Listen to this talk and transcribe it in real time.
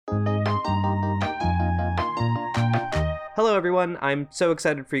Hello, everyone. I'm so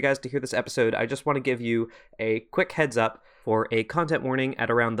excited for you guys to hear this episode. I just want to give you a quick heads up for a content warning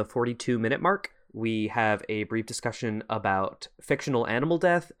at around the 42-minute mark. We have a brief discussion about fictional animal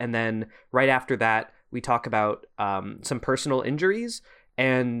death, and then right after that, we talk about some personal injuries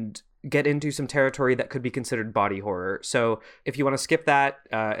and get into some territory that could be considered body horror. So if you want to skip that,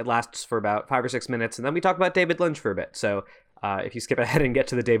 it lasts for about 5 or 6 minutes, and then we talk about David Lynch for a bit. So if you skip ahead and get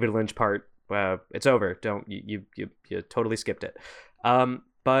to the David Lynch part, it's over. You totally skipped it.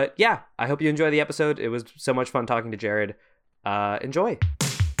 But yeah, I hope you enjoy the episode. It was so much fun talking to Jared. Enjoy.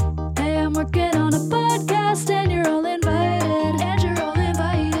 Hey, I'm working on a podcast and you're all invited. And you're all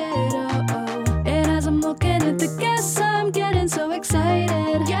invited, oh. And as I'm looking at the guests, I'm getting so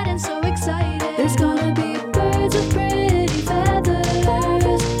excited. Getting so excited. There's gonna be birds with pretty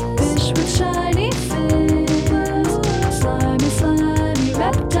feathers. Fish with shiny fins. Slimy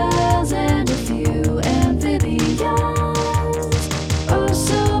reptiles and a few amphibians. Oh,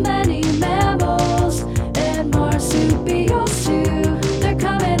 so many mammals and marsupials too. They're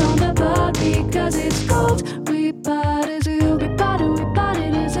coming on the pod because it's called We Bought Zoo. We bought a zoo. We bought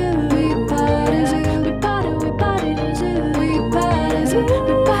a zoo. We bought a zoo. We bought a zoo.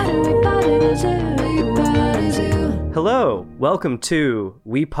 We bought a zoo. We bought a zoo. Hello, welcome to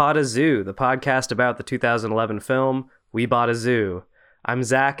We Bought a Zoo, the podcast about the 2011 film We Bought a Zoo. I'm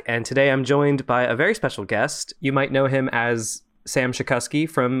Zach, and today I'm joined by a very special guest. You might know him as Sam Shakusky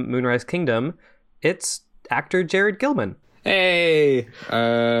from Moonrise Kingdom. It's actor Jared Gilman. Hey,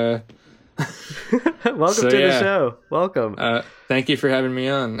 Welcome to the show. Welcome. Thank you for having me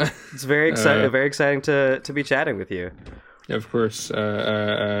on. It's very exciting to be chatting with you. Of course.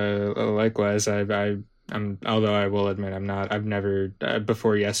 Likewise, I'm. Although I will admit, I've never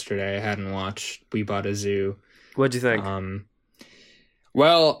before yesterday. I hadn't watched We Bought a Zoo. What'd you think?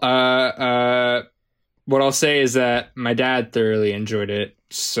 Well, what I'll say is that my dad thoroughly enjoyed it.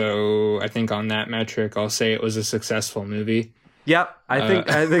 So I think on that metric, I'll say it was a successful movie. Yep,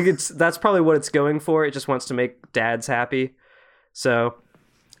 I think that's probably what it's going for. It just wants to make dads happy. So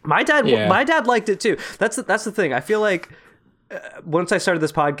my dad liked it too. That's the thing. I feel like once I started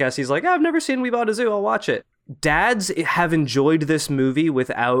this podcast, he's like, I've never seen We Bought a Zoo. I'll watch it. Dads have enjoyed this movie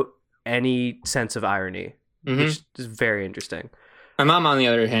without any sense of irony, which is very interesting. My mom, on the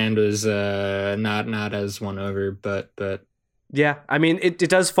other hand, was not as won over, but yeah, I mean, it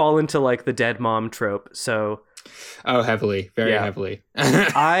does fall into like the dead mom trope. So heavily, very heavily.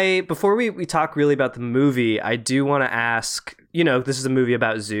 Before we talk really about the movie, I do want to ask, this is a movie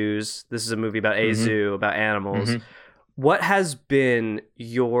about zoos. This is a movie about a zoo, about animals. Mm-hmm. What has been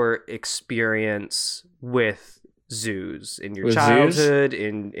your experience with zoos in your childhood?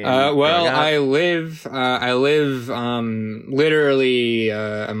 I live literally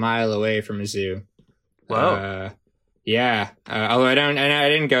a mile away from a zoo. Whoa. Yeah. Although I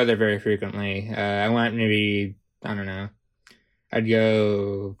didn't go there very frequently. I went maybe, I don't know, I'd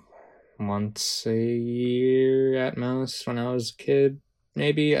go once a year at most when I was a kid.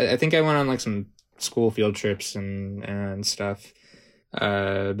 Maybe. I think I went on like some school field trips and stuff.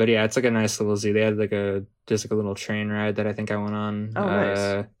 But yeah, it's like a nice little zoo. They had like just a little train ride that I think I went on. Oh,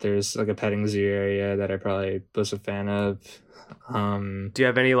 nice. There's like a petting zoo area that I probably was a fan of. Do you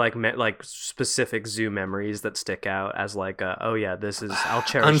have any like specific zoo memories that stick out as like this is, I'll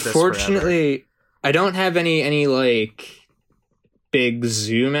cherish this forever? Unfortunately, I don't have any like big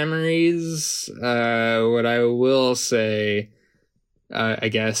zoo memories. What I will say, I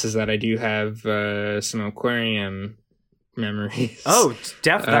guess, is that I do have some aquarium memories. Oh,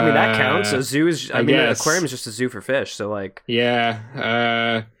 definitely. I mean, that counts. A zoo is, an aquarium is just a zoo for fish. So like,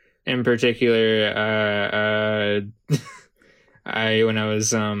 yeah. In particular, when I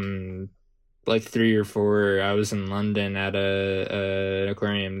was like 3 or 4, I was in London at an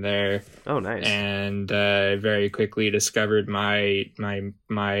aquarium there. Oh, nice. And very quickly discovered my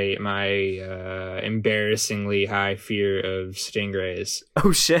embarrassingly high fear of stingrays.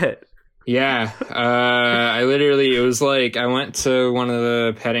 Oh shit. Yeah. It was like I went to one of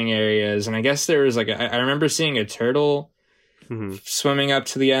the petting areas, and I guess there was like I remember seeing a turtle swimming up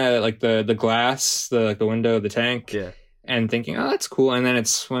to the the glass, the window of the tank. Yeah. And thinking, oh, that's cool. And then it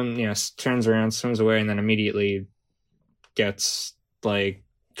turns around, swims away, and then immediately gets like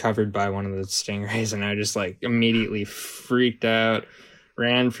covered by one of the stingrays. And I just like immediately freaked out,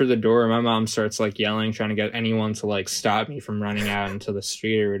 ran for the door. My mom starts like yelling, trying to get anyone to like stop me from running out into the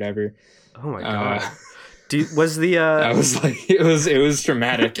street or whatever. Oh my God. Was the I was like, it was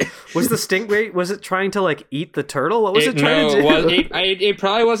traumatic. Was the stingray, was it trying to like eat the turtle? What was it trying to do? It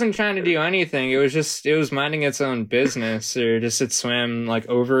probably wasn't trying to do anything. It was minding its own business, or just it swam like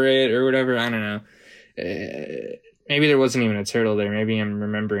over it or whatever. I don't know. maybe there wasn't even a turtle there. Maybe I'm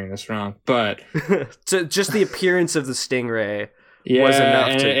remembering this wrong. But So just the appearance of the stingray yeah, was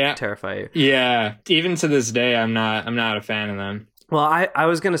enough to yeah, terrify you. yeah. Even to this day, I'm not a fan of them. Well, I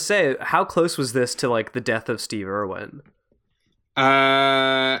was gonna say, how close was this to like the death of Steve Irwin?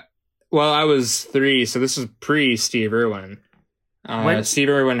 Well, I was 3, so this is pre Steve Irwin. When- Steve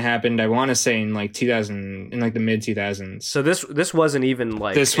Irwin happened, I want to say in like 2000, in like the mid 2000s. So this wasn't even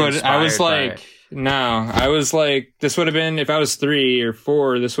like This would I was inspired like no, I was like this would have been if I was 3 or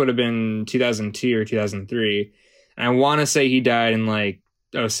 4. This would have been 2002 or 2003, and I want to say he died in like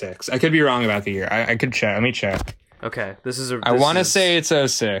 06. I could be wrong about the year. I could check. Let me check. Okay, I want to say it's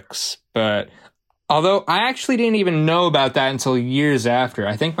 06, but although I actually didn't even know about that until years after.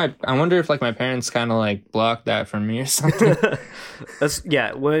 I wonder if like my parents kind of like blocked that from me or something.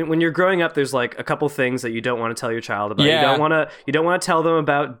 Yeah. When you're growing up, there's like a couple things that you don't want to tell your child about. Yeah. You don't want to tell them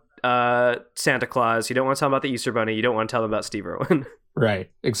about Santa Claus. You don't want to tell them about the Easter Bunny. You don't want to tell them about Steve Irwin.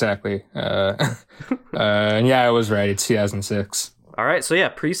 Right, exactly. And yeah, I was right. It's 2006. All right. So yeah,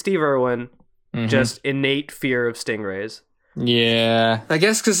 pre Steve Irwin, Mhm. just innate fear of stingrays. Yeah, I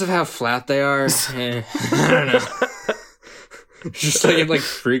guess because of how flat they are. I don't know. Just like it like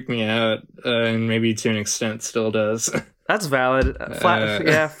freaked me out, and maybe to an extent still does. That's valid. Flat.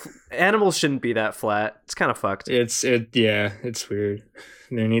 Yeah. Animals shouldn't be that flat. It's kind of fucked. It's weird.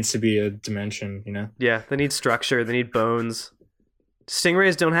 There needs to be a dimension, you know. Yeah. They need structure. They need bones.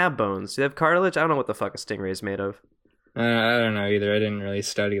 Stingrays don't have bones. Do they have cartilage? I don't know what the fuck a stingray is made of. I don't know either. I didn't really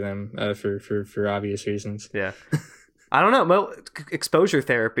study them for obvious reasons. Yeah. I don't know. Well, exposure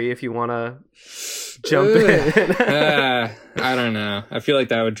therapy if you want to jump in. I don't know. I feel like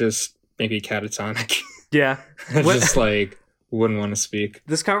that would just make me catatonic. Yeah. I What- just like wouldn't want to speak.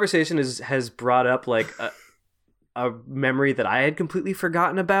 This conversation has brought up like a memory that I had completely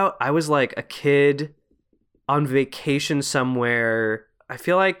forgotten about. I was like a kid on vacation somewhere. I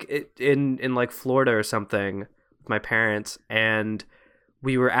feel like in like Florida or something with my parents, and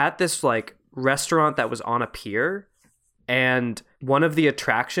we were at this like restaurant that was on a pier, and one of the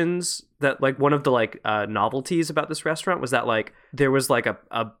attractions that like one of the like novelties about this restaurant was that like there was like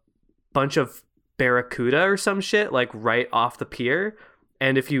a bunch of barracuda or some shit like right off the pier,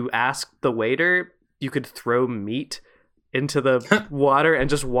 and if you asked the waiter, you could throw meat into the water and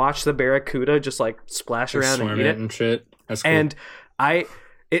just watch the barracuda just like splash around and Swim eat it it. and shit. That's cool. And I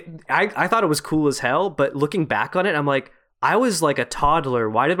thought it was cool as hell, but looking back on it, I'm like, I was like a toddler.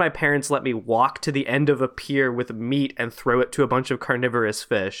 Why did my parents let me walk to the end of a pier with meat and throw it to a bunch of carnivorous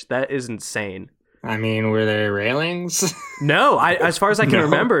fish? That is insane. I mean, were there railings? No, as far as I can No?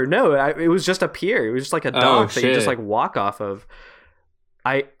 remember, no. It was just a pier. It was just like a dock that you just shit. like walk off of.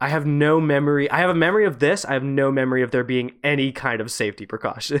 I have no memory. I have a memory of this. I have no memory of there being any kind of safety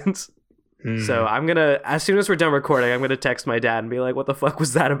precautions. So I'm gonna, as soon as we're done recording, I'm gonna text my dad and be like, "What the fuck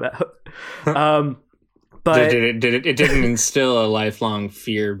was that about?" But Did it didn't instill a lifelong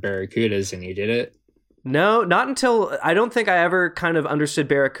fear of barracudas in you, did it? no, not until I don't think I ever kind of understood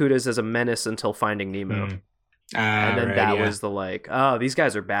barracudas as a menace until Finding Nemo, and then that was the like, oh, these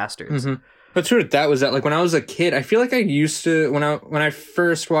guys are bastards. Mhm. But true, that was that. Like when I was a kid, I feel like I used to when I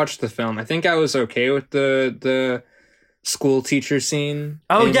first watched the film. I think I was okay with the school teacher scene.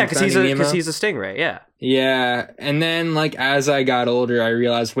 Oh in yeah, because Finding Nemo. he's a stingray. Yeah. Yeah, and then like as I got older, I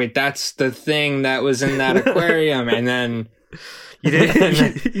realized, wait, that's the thing that was in that aquarium, and then You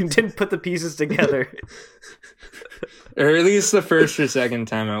didn't you didn't put the pieces together. or at least the first or second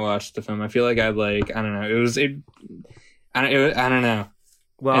time I watched the film, I feel like I don't know, I don't know,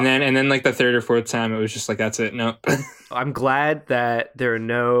 Well, and then like the third or fourth time, it was just like that's it, nope. I'm glad that there are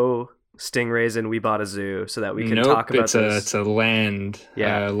no stingrays in We Bought a Zoo, so that we can Nope, talk about it's this. it's a land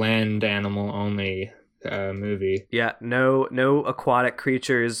Yeah. land animal only movie. Yeah, no aquatic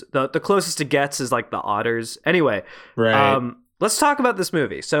creatures. The closest it gets is like the otters. Anyway, Right. let's talk about this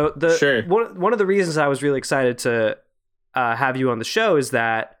movie. So Sure. one of the reasons I was really excited to have you on the show is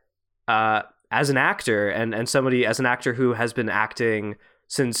that as an actor and somebody as an actor who has been acting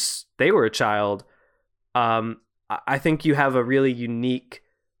since they were a child, I think you have a really unique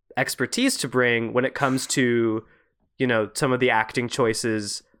expertise to bring when it comes to, you know, some of the acting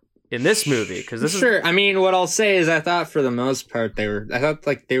choices in this movie, because this Sure. I mean, what I'll say is I thought for the most part they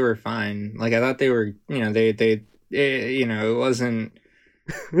were fine. Like I thought they were, you know, it wasn't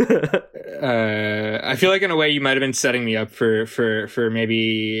I feel like in a way you might have been setting me up for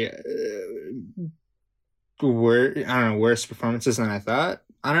maybe worse performances than I thought.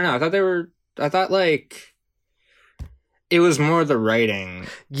 I don't know. I thought like it was more the writing.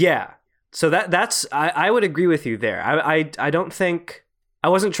 Yeah. So that's I would agree with you there. I don't think I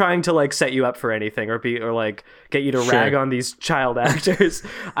wasn't trying to like set you up for anything or like get you to Sure. rag on these child actors.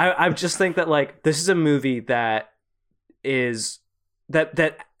 I just think that like this is a movie that is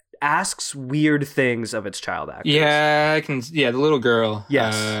that asks weird things of its child actors. Yeah, I can. Yeah, the little girl.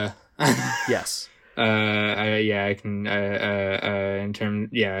 Yes. Yes. Yeah, I can. In term,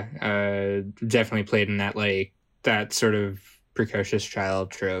 yeah, definitely played in that like that sort of precocious child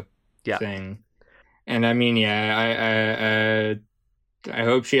trope Yeah. thing. And I mean, yeah, I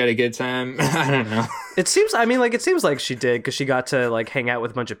hope she had a good time. I don't know. It seems like she did because she got to like hang out with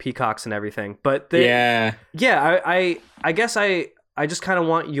a bunch of peacocks and everything. But Yeah. I guess I just kind of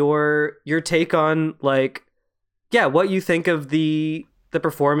want your take on like, yeah, what you think of the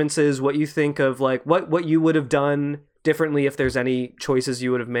performances, what you think of like what you would have done differently if there's any choices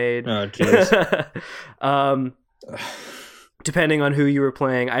you would have made. Oh, jeez. Depending on who you were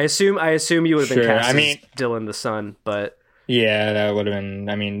playing. I assume you would have been Sure, cast I mean- as Dylan the son, but Yeah, that would have been.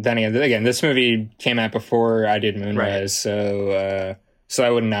 I mean, then again, this movie came out before I did Moonrise, so I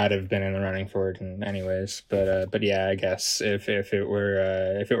would not have been in the running for it in anyways. But yeah, I guess if it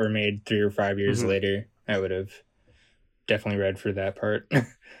were made 3 or 5 years Mhm. later, I would have definitely read for that part.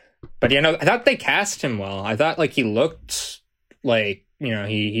 But you know, I thought they cast him well. I thought like he looked like, you know,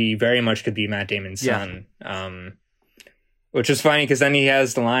 he very much could be Matt Damon's Yeah. son. Which is funny because then he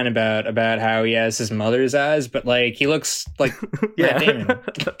has the line about how he has his mother's eyes, but like he looks like yeah. Matt Damon.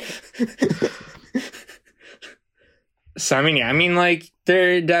 So I mean, like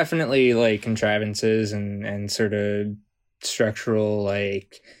there are definitely like contrivances and sort of structural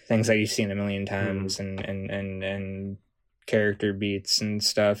like things that you've seen a million times, and character beats and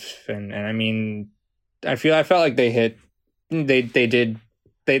stuff, and I mean, I felt like they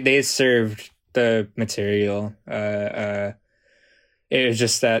served the material. It was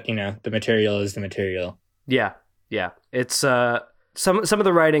just that, you know, the material is the material. Yeah. It's some of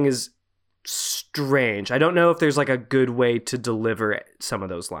the writing is strange. I don't know if there's like a good way to deliver some of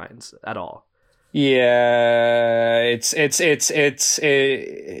those lines at all. Yeah, it's yeah.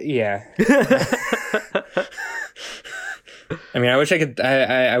 I mean, I wish I could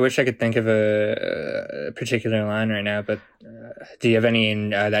think of a particular line right now, but do you have any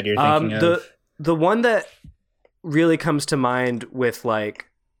that you're thinking of? The one that really comes to mind with like,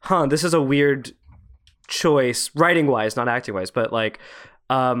 this is a weird choice, writing wise, not acting wise, but like,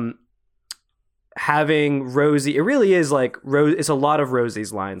 having Rosie, it really is like it's a lot of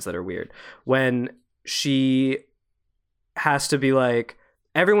Rosie's lines that are weird when she has to be like,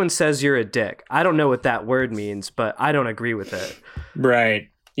 everyone says you're a dick. I don't know what that word means, but I don't agree with it. Right.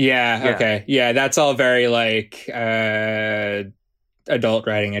 Yeah. Okay. Yeah. That's all very like adult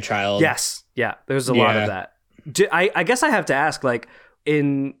writing a child. Yes. Yeah. There's a lot of that. I guess I have to ask, like,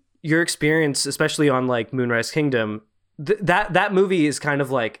 in your experience, especially on like Moonrise Kingdom, that movie is kind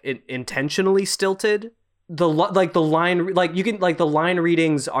of like intentionally stilted. The line, like you can like the line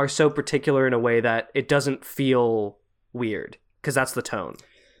readings are so particular in a way that it doesn't feel weird because that's the tone.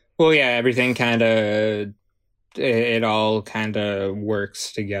 Well, yeah, everything kind of it all kind of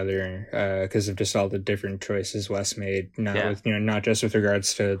works together because of just all the different choices Wes made. With, you know, not just with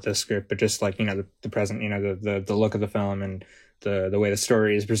regards to the script, but just like, you know, the present, you know, the look of the film and the way the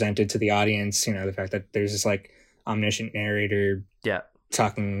story is presented to the audience. You know, the fact that there's this like omniscient narrator,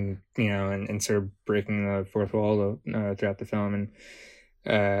 talking, you know, and sort of breaking the fourth wall throughout the film,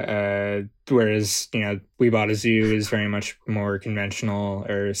 and whereas, you know, We Bought a Zoo is very much more conventional,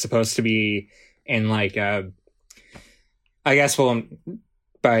 or supposed to be in like I guess, well,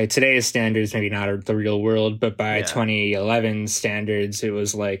 by today's standards, maybe not the real world, but by 2011 standards, it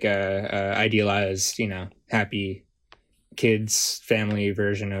was like a idealized, you know, happy kids family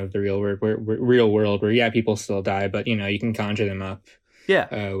version of the real world, where people still die, but, you know, you can conjure them up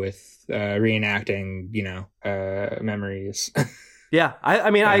with reenacting, you know, memories. Yeah. I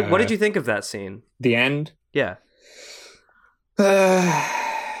mean, what did you think of that scene? The end? Yeah.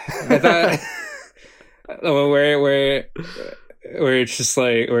 I thought where it's just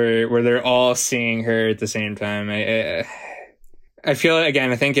like where they're all seeing her at the same time. I feel,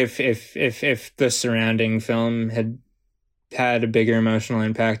 again, I think if the surrounding film had a bigger emotional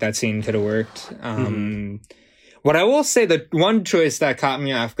impact, that scene could have worked. What I will say, the one choice that caught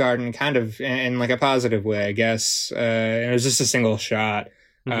me off guard, and kind of in like a positive way, I guess, and it was just a single shot.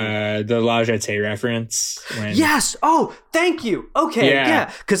 The La Jetée reference. Yes. Oh, thank you. Okay.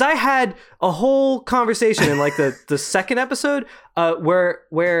 Yeah. Because I had a whole conversation in like the second episode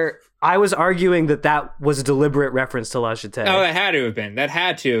where I was arguing that was a deliberate reference to La Jetée. Oh, it had to have been. That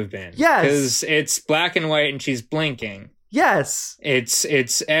had to have been. Yes. Because it's black and white and she's blinking. Yes. It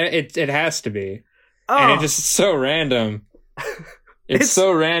has to be. Oh. And it's just so random. It's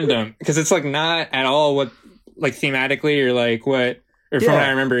so random because it's like not at all what like thematically or like what or from what I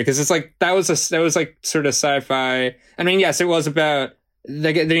remember, because it's like that was like sort of sci-fi. I mean, yes, it was about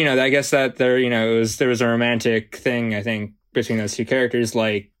I guess that there there was a romantic thing, I think, between those two characters,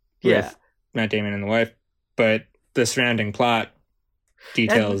 like with Matt Damon and the wife, but the surrounding plot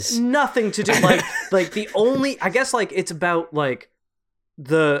details and nothing to do like the only, I guess, like it's about like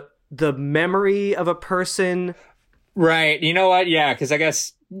the memory of a person. Right. You know what? Yeah, because I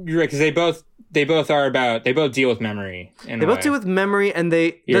guess you're right, because they both deal with memory. They both deal with memory, and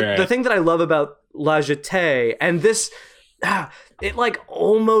the thing that I love about La Jetée, and this, it like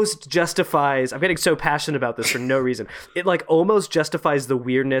almost justifies, I'm getting so passionate about this for no reason. It like almost justifies the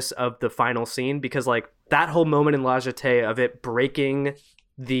weirdness of the final scene, because like that whole moment in La Jetée of it breaking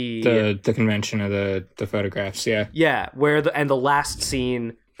the convention of the photographs. Yeah. Yeah. Where the last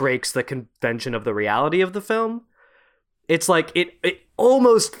scene breaks the convention of the reality of the film. It's like it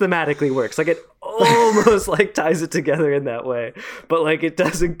almost thematically works. Like it almost like ties it together in that way, but like it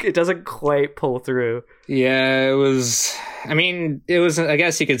doesn't quite pull through. Yeah, it was. I mean, it was. I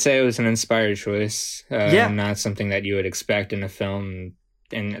guess you could say it was an inspired choice. Not something that you would expect in a film,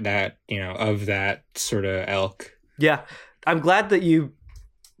 in that of that sort of ilk. Yeah, I'm glad that you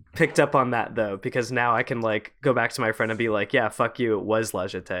picked up on that though, because now I can like go back to my friend and be like, yeah, fuck you, it was La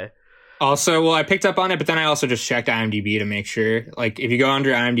Jetée. Also, well, I picked up on it, but then I also just checked IMDb to make sure. Like, if you go under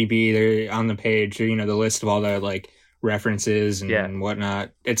IMDb, they're on the page, the list of all the like references and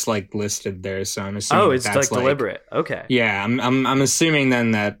whatnot. It's like listed there, so I'm assuming. It's that's like deliberate. Okay. Yeah, I'm assuming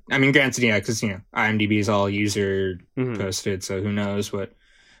then that, I mean, granted, yeah, because IMDb is all user posted, so who knows what.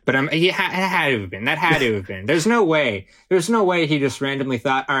 But it had to have been. That had to have been. There's no way he just randomly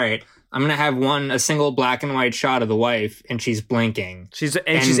thought, all right, I'm gonna have a single black and white shot of the wife, and she's blinking. She's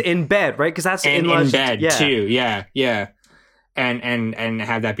in bed, right? Because that's in bed too. Yeah. And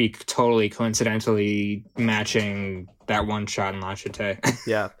have that be totally coincidentally matching that one shot in La Jetée.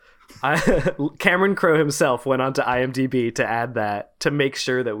 Yeah. Cameron Crowe himself went onto IMDb to add that, to make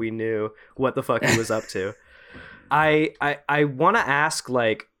sure that we knew what the fuck he was up to. I want to ask,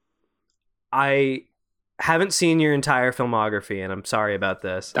 like, I haven't seen your entire filmography, and I'm sorry about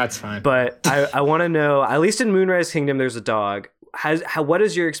this. That's fine. But I want to know, at least in Moonrise Kingdom, there's a dog. What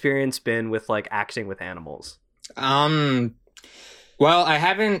has your experience been with like acting with animals? Well, I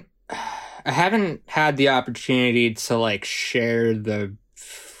haven't had the opportunity to like share the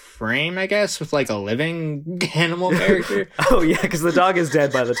frame, I guess, with like a living animal character. Oh yeah, because the dog is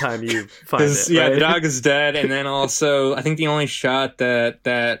dead by the time you find it. Yeah, right? The dog is dead, and then also I think the only shot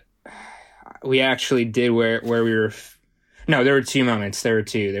that we actually did where we were. No, there were two moments. There were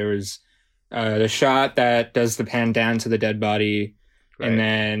two. There was the shot that does the pan down to the dead body, right, and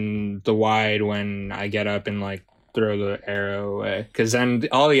then the wide when I get up and like throw the arrow away. Because then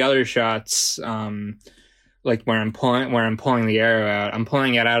all the other shots, like where I'm pulling the arrow out, I'm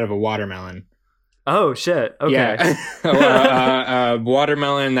pulling it out of a watermelon. Oh shit! Okay, yeah,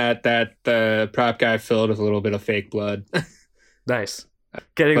 watermelon that the prop guy filled with a little bit of fake blood. Nice.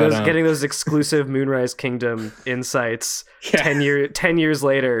 Getting those exclusive Moonrise Kingdom insights 10 years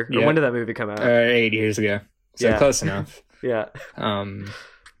later. Or when did that movie come out? 8 years ago. So close enough. Yeah.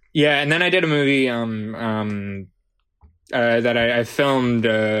 Yeah, and then I did a movie that I filmed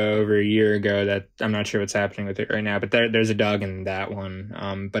over a year ago that I'm not sure what's happening with it right now, but there's a dog in that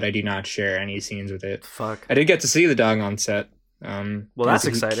one. But I do not share any scenes with it. Fuck. I did get to see the dog on set. Well, that's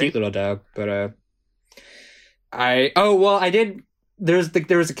exciting. Cute little dog, but I did. There was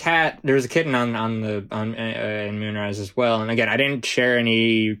a kitten in Moonrise as well, and again, I didn't share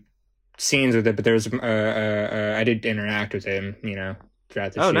any scenes with it, but there was I did interact with him,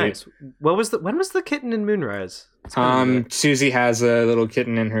 throughout the shoot. Nice. When was the kitten in Moonrise? Susie has a little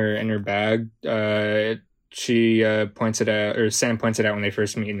kitten in her bag. She points it out, or Sam points it out when they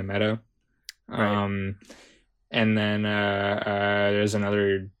first meet in the meadow. Right. And then there's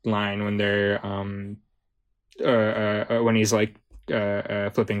another line when they're when he's like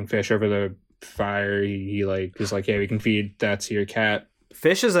flipping fish over the fire, he like is like, yeah, we can feed that to your cat.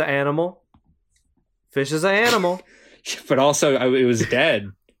 Fish is an animal. But also it was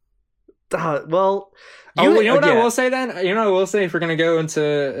dead. Well, you know what I will say then? You know what I will say, if we're gonna go into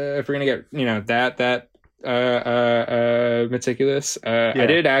if we're gonna get that meticulous, I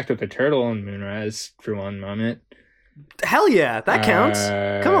did act with a turtle in Moonrise for one moment. Hell yeah, that counts.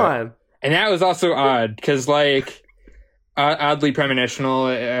 Come on. And that was also odd because like oddly premonitional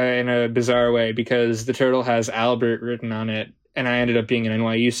in a bizarre way, because the turtle has Albert written on it, and I ended up being an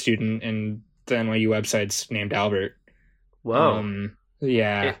NYU student, and the NYU website's named Albert. Whoa.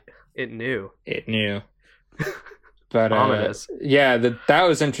 Yeah. It knew. It knew. But Ominous. yeah, that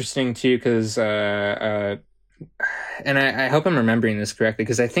was interesting too, because and I hope I'm remembering this correctly,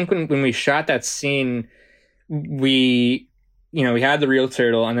 because I think when we shot that scene, we had the real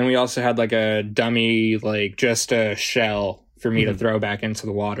turtle, and then we also had like a dummy, like just a shell for me to throw back into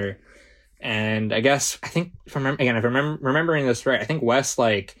the water. And I think if I'm remembering this right, I think Wes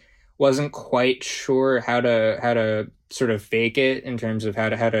like wasn't quite sure how to sort of fake it in terms of how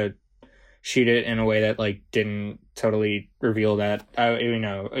to shoot it in a way that like didn't totally reveal that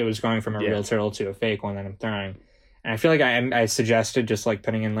it was going from a real turtle to a fake one that I'm throwing. And I feel like I suggested just like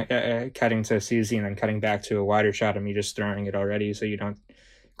putting in like cutting to CZ and then cutting back to a wider shot of me just throwing it already, so you don't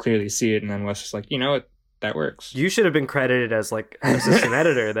clearly see it. And then Wes was like, you know what, that works. You should have been credited as like assistant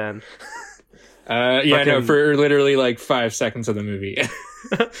editor then. No, for literally like 5 seconds of the movie.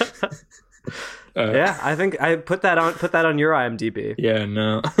 Yeah, I think I put that on your IMDb. Yeah,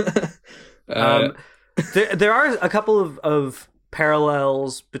 no. There are a couple of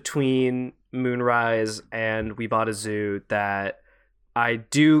parallels between Moonrise and We Bought a Zoo that I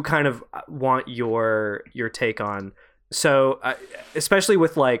do kind of want your take on. So, especially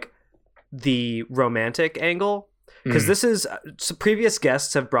with like the romantic angle, because this is previous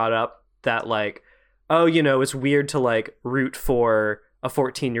guests have brought up that like, oh, it's weird to like root for a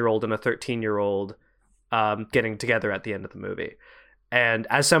 14-year-old and a 13-year-old getting together at the end of the movie. And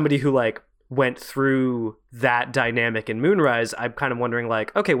as somebody who like went through that dynamic in Moonrise, I'm kind of wondering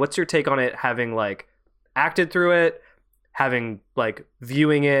like, okay, what's your take on it, having like acted through it, having like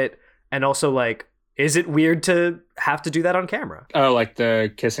viewing it, and also like, is it weird to have to do that on camera? Oh, like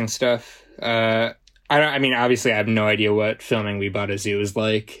the kissing stuff? Obviously I have no idea what filming We Bought a Zoo is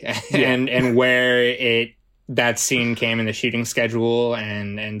like, and where that scene came in the shooting schedule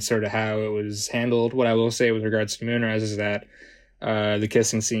and sort of how it was handled. What I will say with regards to Moonrise is that the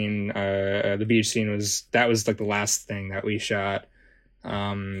kissing scene, the beach scene was like the last thing that we shot.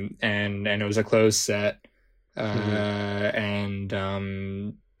 And it was a closed set. And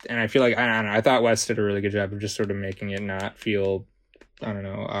I feel like, I don't know, I thought Wes did a really good job of just sort of making it not feel, I don't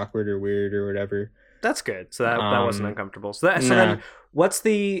know, awkward or weird or whatever. That's good. So that wasn't uncomfortable. Then what's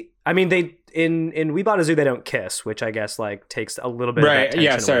they in We Bought a Zoo, they don't kiss, which I guess like takes a little bit of that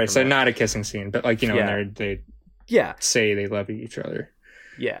tension away from So it. not a kissing scene, but like, when they say they love each other.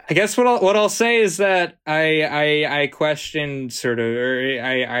 Yeah. I guess what I'll say is that I questioned sort of, or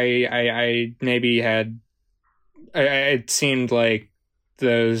I maybe had, it seemed like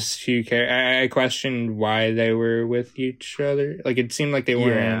those two I questioned why they were with each other. Like it seemed like they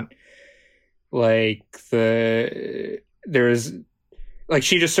weren't like there was like,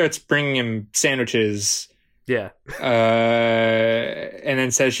 she just starts bringing him sandwiches. Yeah. And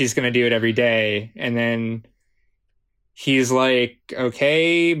then says she's going to do it every day. And then he's like,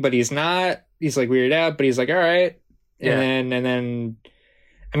 okay, but he's not. He's like weirded out, but he's like, all right. Yeah. And then,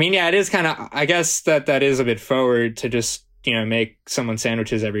 I mean, yeah, it is kind of, I guess that is a bit forward to just, make someone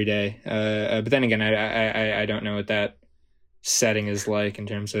sandwiches every day. But then again, I don't know what that setting is like in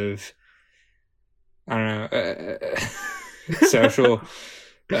terms of, I don't know, social.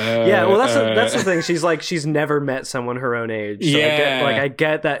 Yeah, well, that's the thing. She's never met someone her own age. So I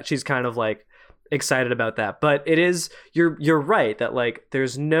get that she's kind of like excited about that, but it is, you're right that like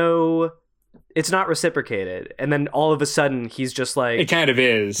it's not reciprocated, and then all of a sudden he's just like, it kind of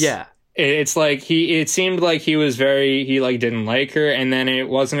is. Yeah, it's like it seemed like he like didn't like her, and then it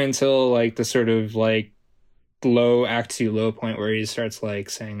wasn't until like the sort of like act 2 low point where he starts like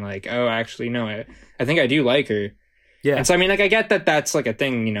saying like, oh, actually no, I think I do like her. Yeah. And so I mean, like, I get that that's like a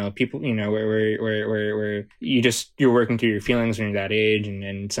thing, people, where you're working through your feelings when you're that age,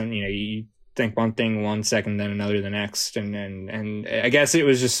 and some, you think one thing 1 second, then another the next, and I guess it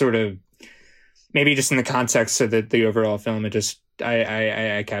was just sort of maybe just in the context of the overall film, it just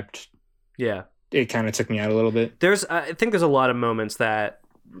I kept, it kind of took me out a little bit. I think there's a lot of moments that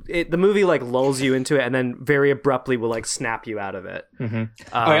the movie like lulls you into it and then very abruptly will like snap you out of it. Mm-hmm.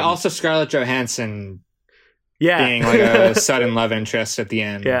 Also Scarlett Johansson. Yeah. Being like a sudden love interest at the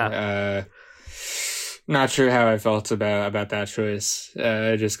end. Yeah. Not sure how I felt about that choice.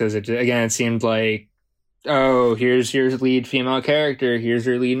 Just because it seemed like, oh, here's your lead female character, here's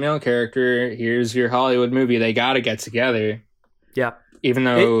your lead male character, here's your Hollywood movie. They got to get together. Yeah. Even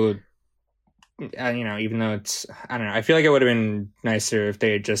though, even though it's, I don't know, I feel like it would have been nicer if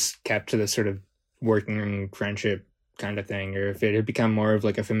they had just kept to this sort of working friendship kind of thing, or if it had become more of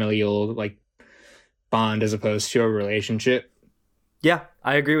like a familial like bond as opposed to a relationship. Yeah,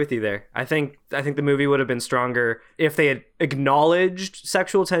 I agree with you there. I think the movie would have been stronger if they had acknowledged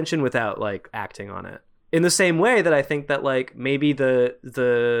sexual tension without like acting on it. In the same way that I think that like maybe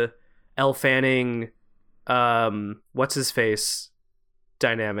the Elle Fanning what's his face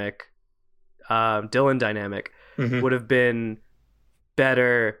dynamic, Dylan dynamic Mhm. would have been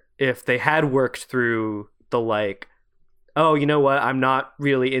better if they had worked through the like, oh, you know what, I'm not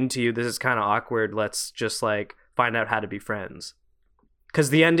really into you, this is kind of awkward, let's just like find out how to be friends. Because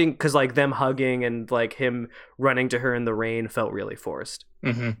the ending, because like them hugging and like him running to her in the rain felt really forced.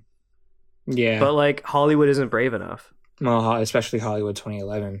 Mhm. Yeah. But like Hollywood isn't brave enough. Well, especially Hollywood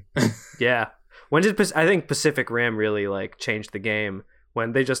 2011. Yeah. When did I think Pacific Rim really like changed the game,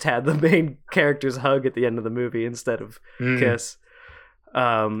 when they just had the main characters hug at the end of the movie instead of kiss.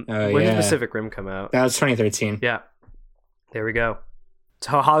 When did yeah. Pacific Rim come out? That was 2013. Yeah. There we go.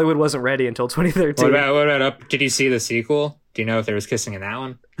 So Hollywood wasn't ready until 2013. What about up? Did you see the sequel? Do you know if there was kissing in that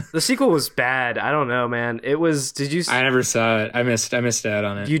one? The sequel was bad. I don't know, man. It was. Did you? I never saw it. I missed out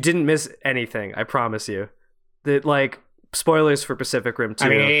on it. You didn't miss anything. I promise you. That like spoilers for Pacific Rim 2. I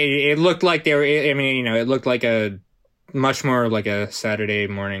mean, it looked like they were. I mean, you know, it looked like a much more like a Saturday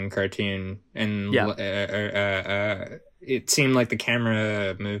morning cartoon, and it seemed like the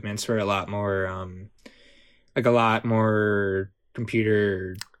camera movements were a lot more, like a lot more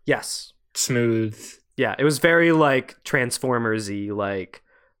computer Yes. smooth. Yeah, it was very like Transformers-y, like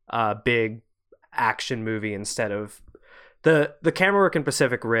big action movie instead of the camera work in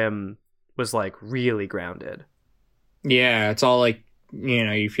Pacific Rim was like really grounded. Yeah, it's all like, you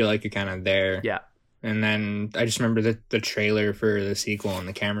know, you feel like you're kind of there. Yeah. And then I just remember the trailer for the sequel, and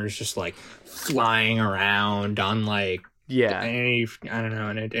the camera's just like flying around on like Yeah. I don't know,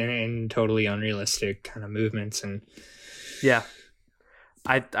 and totally unrealistic kind of movements. And Yeah.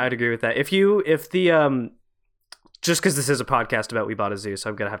 I'd agree with that. If the just because this is a podcast about We Bought a Zoo, so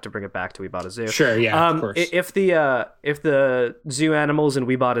I'm gonna have to bring it back to We Bought a Zoo. sure, yeah, of course. If the zoo animals in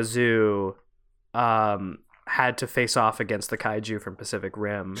We Bought a Zoo had to face off against the kaiju from Pacific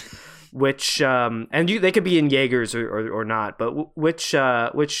Rim, which they could be in Jaegers or not, but which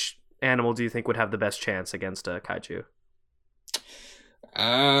animal do you think would have the best chance against a kaiju?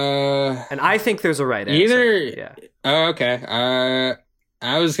 And I think there's a right answer. Either. Yeah. Oh, okay.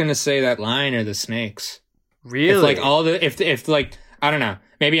 I was gonna say that lion or the snakes. Really? If like if like, I don't know.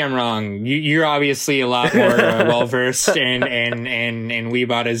 Maybe I'm wrong. You're obviously a lot more well versed in We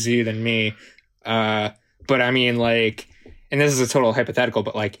Bought a Zoo than me. But I mean, like, and this is a total hypothetical,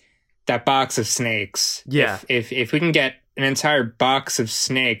 but like that box of snakes. Yeah. If we can get an entire box of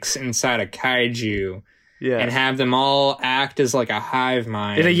snakes inside a kaiju, Yeah. and have them all act as like a hive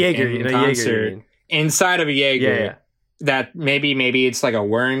mind In a Jaeger, in in a concert, Jaeger, you mean. inside of a Jaeger. Yeah. That maybe it's like a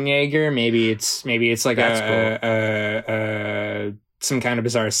worm Jaeger, maybe it's like That's some kind of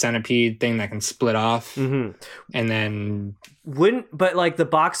bizarre centipede thing that can split off, Mm-hmm. and then But like the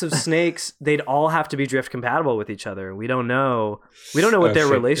box of snakes, they'd all have to be drift compatible with each other. We don't know what Oh, their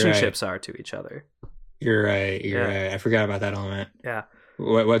shit, relationships are to each other. you're right. You're Yeah. right. I forgot about that element. Yeah.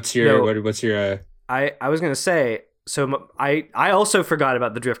 What's your No. what's your I was gonna say, so I also forgot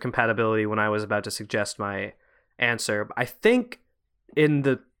about the drift compatibility when I was about to suggest my answer. I think in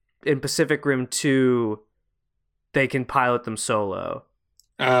Pacific Rim 2, they can pilot them solo.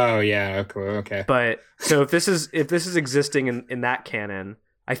 Oh yeah, okay. But so if this is existing in that canon,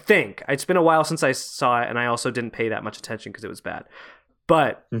 I think it's been a while since I saw it, and I also didn't pay that much attention because it was bad.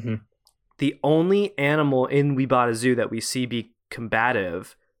 But Mm-hmm. the only animal in We Bought a Zoo that we see be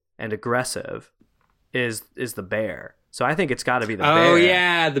combative and aggressive is the bear. So I think it's got to be the bear. Oh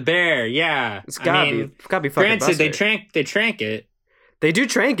yeah, the bear. Yeah, It's gotta be fucking Granted, Buster. they trank it. They do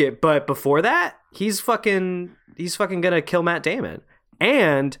trank it, but before that, he's fucking gonna kill Matt Damon.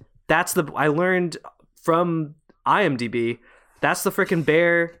 And I learned from IMDb, that's the freaking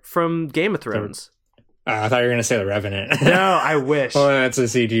bear from Game of Thrones. I thought you were gonna say the Revenant. No, I wish. Well, that's a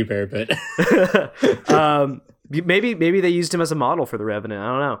CG bear, but Maybe they used him as a model for the Revenant. I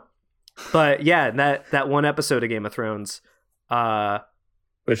don't know. But yeah, that one episode of Game of Thrones,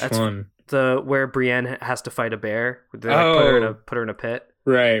 which that's one? where Brienne has to fight a bear. They like, put her in a pit.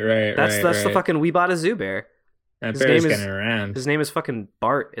 Right. That's the fucking We Bought a Zoo bear. That his bear's name is- getting around. His name is fucking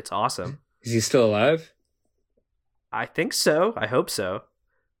Bart. It's awesome. Is he still alive? I think so. I hope so.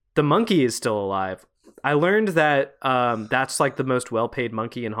 The monkey is still alive. I learned that that's like the most well-paid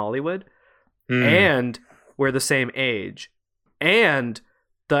monkey in Hollywood, and we're the same age, and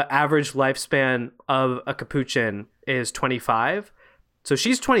the average lifespan of a capuchin is 25. So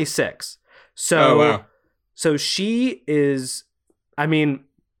she's 26. So Oh, wow. so she is, I mean,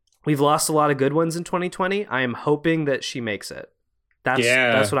 we've lost a lot of good ones in 2020. I am hoping that she makes it. That's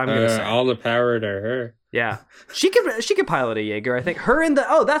what I'm going to say. All the power to her. Yeah. She could pilot a Jaeger, I think.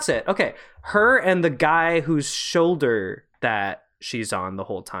 That's it. Okay. Her and the guy whose shoulder that she's on the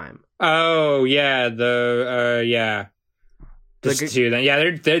whole time. Oh yeah, yeah. Just two then.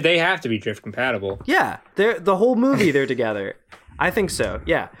 Yeah, they have to be drift compatible. Yeah, they're the whole movie they're together. I think so.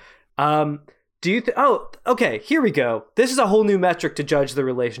 Yeah. Do you? Okay. Here we go. This is a whole new metric to judge the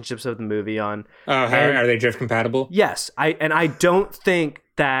relationships of the movie on. Oh, are they drift compatible? Yes. I don't think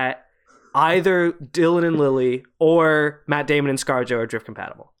that either Dylan and Lily or Matt Damon and ScarJo are drift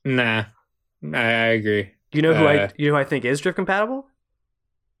compatible. Nah, I agree. You know who I think is drift compatible?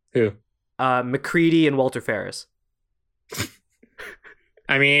 Who? McCready and Walter Ferris.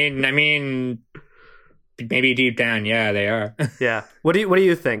 I mean, maybe deep down, yeah, they are. Yeah. What do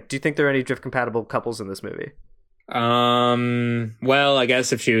you think? Do you think there are any drift compatible couples in this movie? Well, I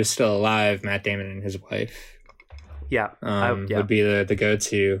guess if she was still alive, Matt Damon and his wife. Yeah. Would be the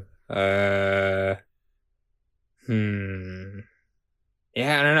go-to. Yeah,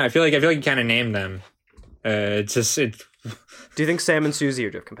 I don't know. I feel like you kind of named them. It's just it. Do you think Sam and Susie are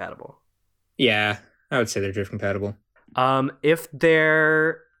drift compatible? Yeah, I would say they're drift compatible. If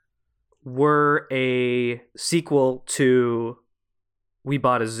there were a sequel to We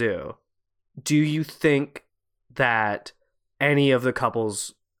Bought a Zoo, do you think that any of the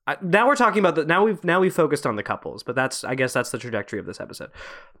couples? Now we're talking about now we've focused on the couples, but I guess that's the trajectory of this episode.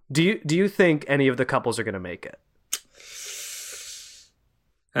 Do you think any of the couples are going to make it?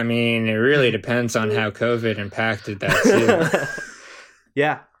 I mean, it really depends on how COVID impacted that too.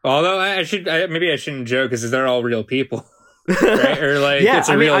 Yeah. Although maybe I shouldn't joke because they're all real people, right? Or like it's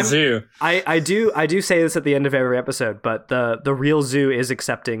a real zoo. I do say this at the end of every episode, but the real zoo is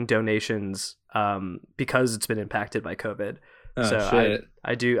accepting donations because it's been impacted by COVID. Oh, so shit.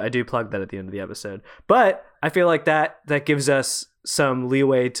 I do plug that at the end of the episode. But I feel like that gives us some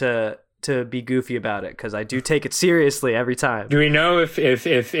leeway to be goofy about it because I do take it seriously every time. Do we know if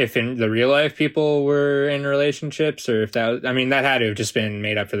in the real life people were in relationships or if that? I mean, that had to have just been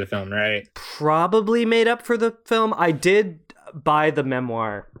made up for the film, right? Probably made up for the film. I did buy the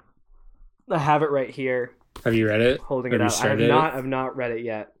memoir. I have it right here. Have you read it? Holding it out. I've not read it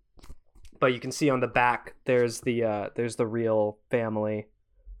yet. But you can see on the back there's the real family.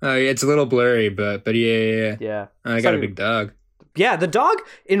 Oh, yeah, it's a little blurry, but yeah. Yeah. I got a big dog. Yeah, the dog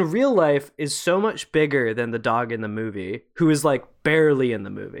in real life is so much bigger than the dog in the movie, who is like barely in the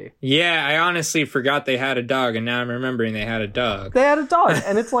movie. Yeah, I honestly forgot they had a dog, and now I'm remembering they had a dog. They had a dog,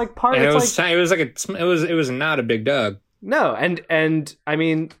 and it's like part. And it was not a big dog. No, and I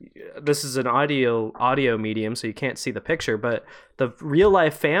mean, this is an audio medium, so you can't see the picture, but the real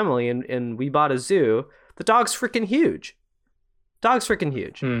life family in We Bought a Zoo, the dog's freaking huge. Dog's freaking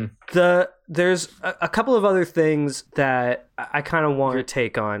huge. There's a couple of other things that I kind of want to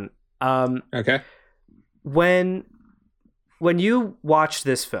take on. Okay. When you watched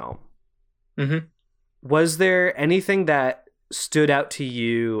this film, was there anything that stood out to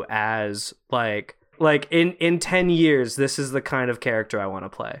you as like in 10 years, this is the kind of character I want to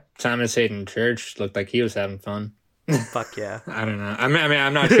play? Thomas Hayden Church looked like he was having fun. Fuck yeah. I don't know. I mean,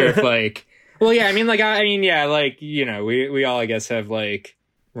 I'm not sure if like. Well, yeah, yeah, like, you know, we all, I guess, have, like,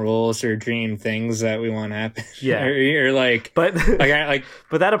 roles or dream things that we want to happen. Yeah. or like... But,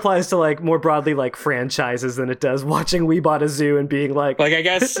 but that applies to, like, more broadly, like, franchises than it does watching We Bought a Zoo and being like... Like, I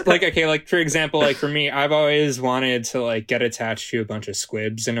guess, like, okay, like, for example, like, for me, I've always wanted to, like, get attached to a bunch of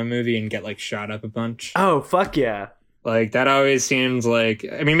squibs in a movie and get, like, shot up a bunch. Oh, fuck yeah. Like, that always seems like...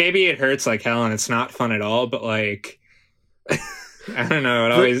 I mean, maybe it hurts like hell and it's not fun at all, but, like... I don't know,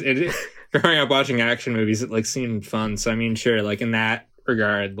 it always... Growing up watching action movies, it like seemed fun. So I mean, sure, like in that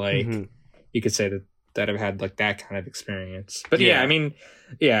regard, like you could say that I've had like that kind of experience. But yeah, I mean,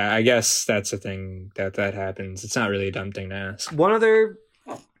 yeah, I guess that's a thing that happens. It's not really a dumb thing to ask. One other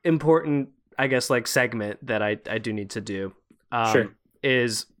important, I guess, like segment that I do need to do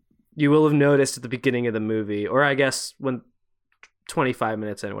is you will have noticed at the beginning of the movie, or I guess when 25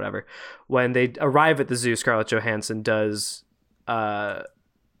 minutes in, whatever, when they arrive at the zoo, Scarlett Johansson does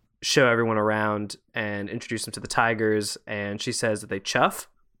show everyone around and introduce them to the tigers, and she says that they chuff.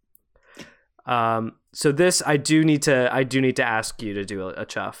 So this I do need to ask you to do a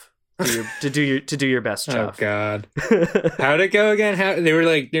chuff. To do your best chuff. Oh God. How'd it go again? How they were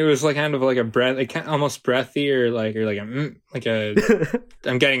like it was like kind of like a breath, like almost breathy or like a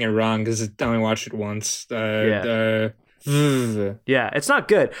I'm getting it wrong because I only watched it once. Yeah, it's not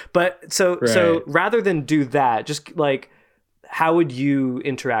good. But so rather than do that, just like, how would you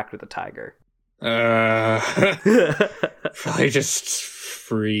interact with a tiger? Probably just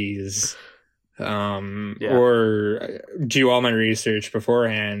freeze. Or do all my research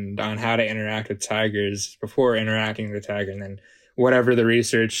beforehand on how to interact with tigers before interacting with the tiger, and then whatever the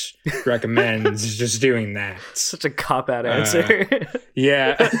research recommends, just doing that. Such a cop-out answer.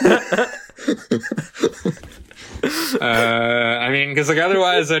 Yeah. I mean, because like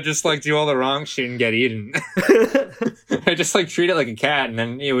otherwise I just like do all the wrong shit and get eaten. I just like treat it like a cat, and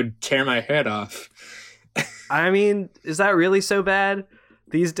then it would tear my head off. I mean, is that really so bad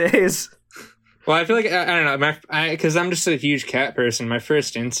these days? Well, I feel like I don't know, because I'm just a huge cat person. My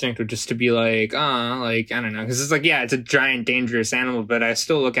first instinct would just to be like, like I don't know, because it's like, yeah, it's a giant dangerous animal, but I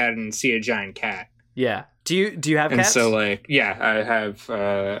still look at it and see a giant cat. Yeah. Do you have And cats? so like, yeah, I have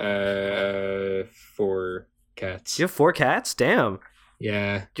 4 cats. You have 4 cats? Damn.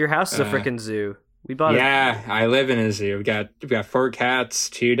 Yeah. Your house is a freaking zoo. We bought it. Yeah, I live in a zoo. We've got 4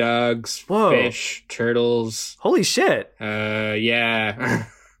 cats, 2 dogs, Whoa. fish, turtles. Holy shit. Yeah.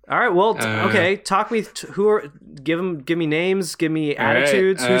 All right, well, okay. Talk me. Give me names. Give me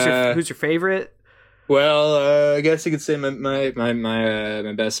attitudes. Right, who's your favorite? Well, I guess you could say my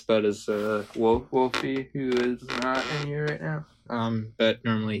best bud is Wolfie, who is not in here right now. But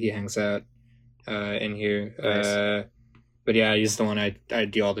normally he hangs out in here. Nice. But yeah, he's the one I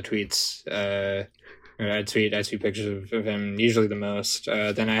do all the tweets. I tweet pictures of him, usually the most.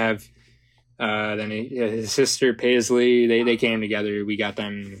 Then I have his sister Paisley. They came together. We got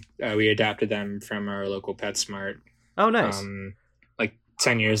them. We adopted them from our local PetSmart. Oh, nice. Like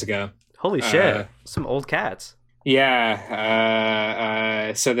 10 years ago. Holy shit! Some old cats.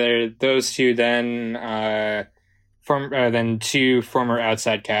 Yeah. So there, those 2. Then, then 2 former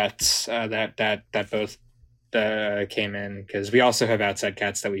outside cats that both came in, because we also have outside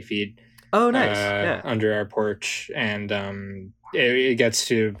cats that we feed. Oh, nice. Yeah. Under our porch, and it gets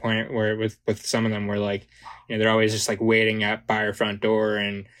to a point where with some of them, we're like, they're always just like waiting by our front door,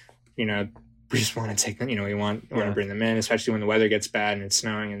 and we just want to take them. We want to bring them in, especially when the weather gets bad and it's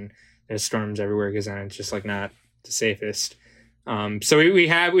snowing and there's storms everywhere, because then it's just like not the safest. So we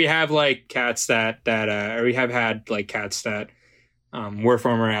have like cats that or we have had like cats that were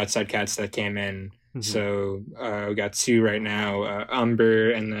former outside cats that came in. Mm-hmm. So we got 2 right now,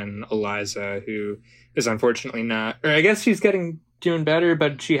 Umber and then Eliza, who is unfortunately not, or I guess she's doing better,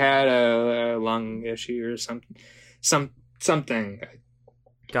 but she had a lung issue or something.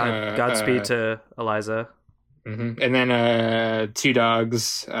 Godspeed to Eliza. Mm-hmm. And then 2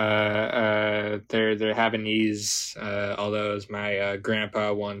 dogs. They're Havanese, although as my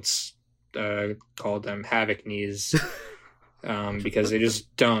grandpa once called them Havoc knees. Because they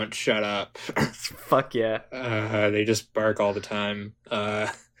just don't shut up. Fuck yeah. They just bark all the time.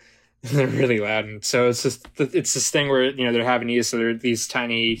 They're really loud, and so it's this thing where they're Havanese, so they're these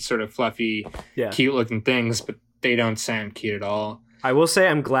tiny, sort of fluffy, cute looking things, but they don't sound cute at all. I will say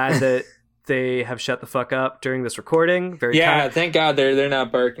I'm glad that they have shut the fuck up during this recording. Thank God they're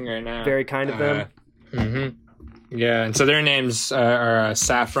not barking right now. Very kind of them. Mm-hmm. Yeah, and so their names are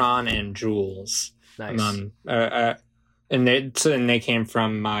Saffron and Jules. Nice. And they came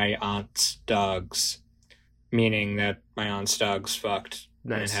from my aunt's dogs, meaning that my aunt's dogs fucked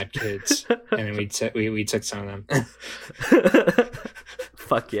and had kids, and then we took some of them.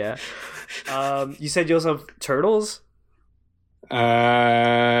 Fuck yeah! You said you also have turtles?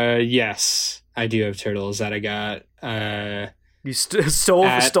 Yes, I do have turtles that I got. You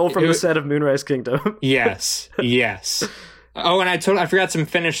stole from the set of Moonrise Kingdom. Yes. Oh, and I forgot to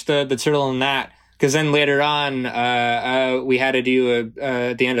finish the turtle in that. Because then later on, we had to do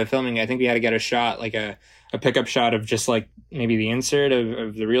at the end of filming, I think we had to get a shot, like a pickup shot of just like maybe the insert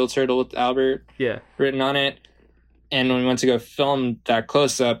of the real turtle with Albert written on it. And when we went to go film that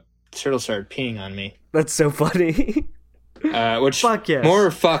close up, the turtle started peeing on me. That's so funny. Which fuck yes.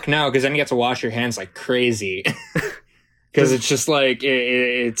 More fuck no, because then you get to wash your hands like crazy. Because it's just like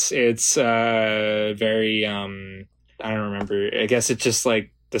it's very I don't remember. I guess it's just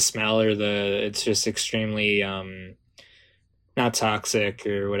like the smell or it's just extremely not toxic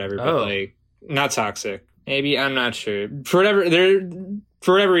or whatever, but like not toxic. Maybe, I'm not sure. For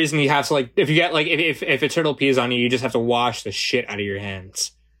whatever reason, you have to like if you get like if a turtle pees on you, you just have to wash the shit out of your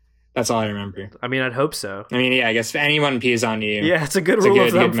hands. That's all I remember. I mean, I'd hope so. I mean, yeah, I guess if anyone pees on you, yeah, it's a good rule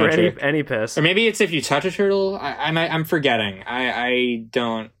of thumb for any piss. Or maybe it's if you touch a turtle. I'm forgetting.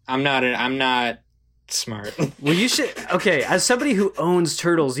 I'm not smart. Well, you should. Okay, as somebody who owns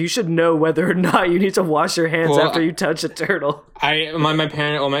turtles, you should know whether or not you need to wash your hands after you touch a turtle. My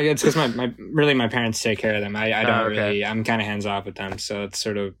parents. Well, it's because my parents take care of them. I don't really. I'm kind of hands off with them, so it's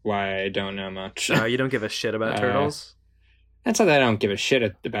sort of why I don't know much. You don't give a shit about turtles. That's not that I don't give a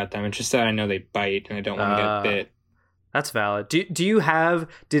shit about them. It's just that I know they bite and I don't want to get bit. That's valid.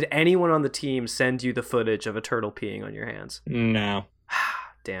 Did anyone on the team send you the footage of a turtle peeing on your hands? No.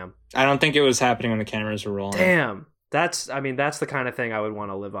 Damn. I don't think it was happening when the cameras were rolling. Damn. That's the kind of thing I would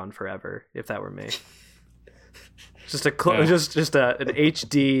want to live on forever if that were me. Just an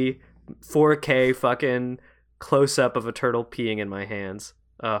HD 4K fucking close up of a turtle peeing in my hands.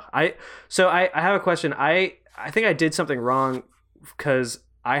 I have a question. I think I did something wrong because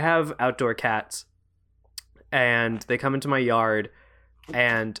I have outdoor cats and they come into my yard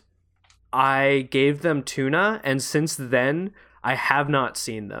and I gave them tuna, and since then I have not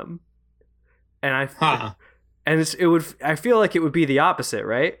seen them. And I feel like it would be the opposite,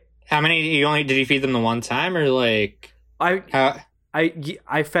 right? How many did you feed them the one time, or like I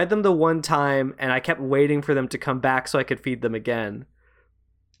fed them the one time and I kept waiting for them to come back so I could feed them again.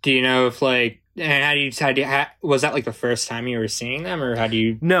 Do you know if like was that like the first time you were seeing them, or how do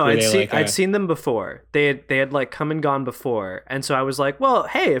you? No, I'd seen them before. They had like come and gone before, and so I was like, well,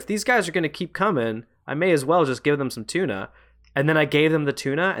 hey, if these guys are gonna keep coming, I may as well just give them some tuna. And then I gave them the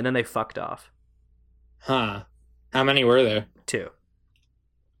tuna, and then they fucked off. Huh? How many were there? 2.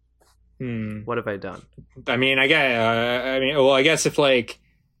 What have I done? I mean, I guess if like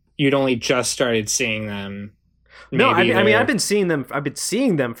you'd only just started seeing them. No, I've been seeing them. I've been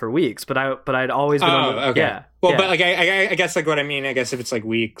seeing them for weeks, but I'd always been. Okay. Yeah. Well, yeah. but like I guess like what I mean. I guess if it's like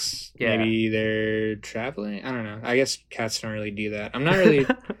weeks, yeah. Maybe they're traveling. I don't know. I guess cats don't really do that. I'm not really.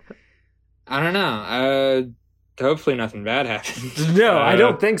 I don't know. Hopefully nothing bad happens. No, I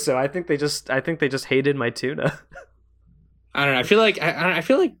don't think so. I think they just hated my tuna. I don't know. I feel like I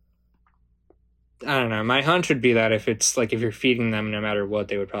don't know. My hunch would be that if you're feeding them, no matter what,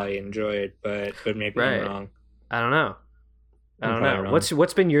 they would probably enjoy it. But maybe I'm wrong. I don't know. Wrong.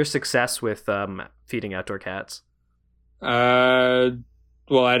 What's been your success with feeding outdoor cats? Well,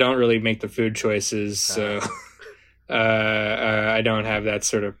 I don't really make the food choices, so I don't have that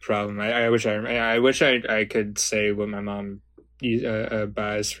sort of problem. I wish I could say what my mom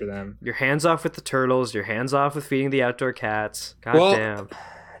buys for them. Your hands off with the turtles. Your hands off with feeding the outdoor cats. God damn.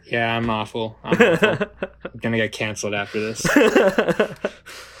 Yeah, I'm awful. I'm gonna get canceled after this.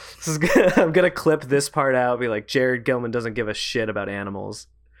 I'm gonna clip this part out. Be like, Jared Gilman doesn't give a shit about animals.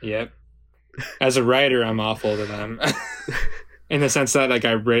 Yep. As a writer, I'm awful to them. In the sense that, like,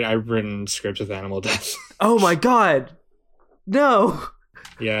 I've written scripts with animal death. Oh my god, no.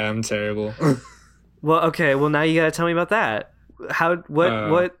 Yeah, I'm terrible. Well, okay. Well, now you gotta tell me about that.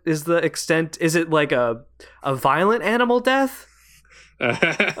 What is the extent? Is it like a violent animal death?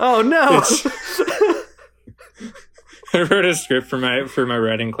 Oh no. I wrote a script for my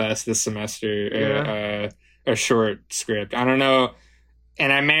writing class this semester. A short script. I don't know,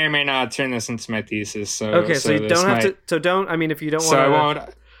 and I may or may not turn this into my thesis. So okay, so you don't have to. So don't. I mean, if you don't want. So I won't.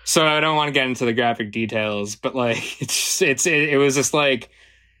 So I don't want to get into the graphic details, but like it was just like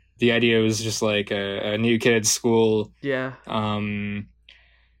the idea was just like a new kid at school. Yeah.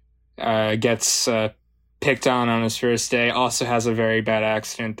 Gets picked on his first day. Also has a very bad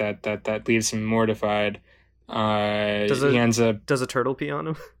accident that leaves him mortified. Does a turtle pee on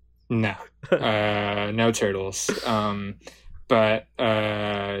him? No, no turtles. But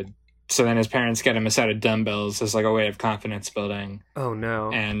so then his parents get him a set of dumbbells as like a way of confidence building. Oh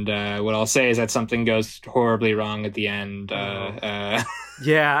no! And what I'll say is that something goes horribly wrong at the end.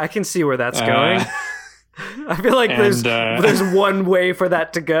 Yeah, I can see where that's going. I feel like there's one way for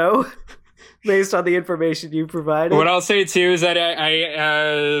that to go. Based on the information you provided. What I'll say too is that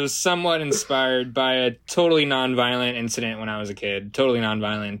I was somewhat inspired by a totally nonviolent incident when I was a kid. Totally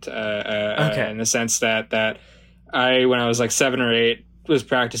nonviolent, okay. In the sense that I, when I was like 7 or 8, was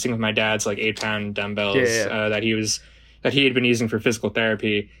practicing with my dad's like 8-pound dumbbells that he had been using for physical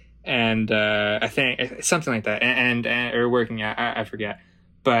therapy, and I think something like that, and or working out. I forget,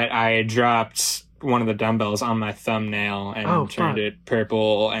 but I dropped one of the dumbbells on my thumbnail and turned it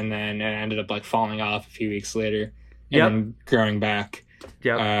purple, and then it ended up like falling off a few weeks later and then growing back.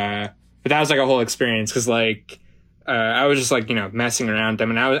 But that was like a whole experience because like I was just like, you know, messing around them,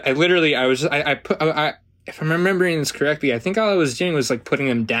 and I if I'm remembering this correctly, I think all I was doing was like putting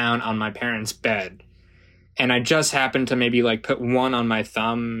them down on my parents' bed, and I just happened to maybe like put one on my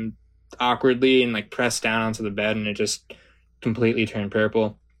thumb awkwardly and like press down onto the bed, and it just completely turned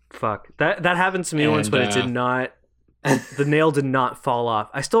purple. Fuck. That happened to me once, but it did not. The nail did not fall off.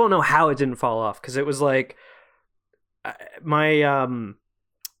 I still don't know how it didn't fall off because it was like my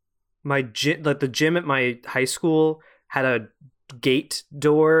gym, like the gym at my high school had a gate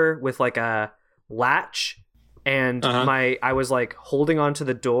door with like a latch, and I was like holding onto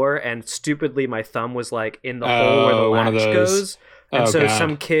the door, and stupidly my thumb was like in the hole where the latch goes, and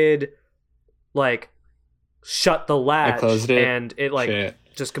some kid like shut the latch, and it like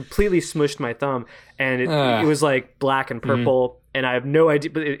just completely smushed my thumb, and it was like black and purple, and I have no idea,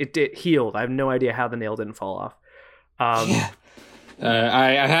 but it healed. I have no idea how the nail didn't fall off. Yeah.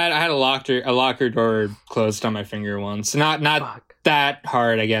 I had a locker door closed on my finger once. Not Fuck. that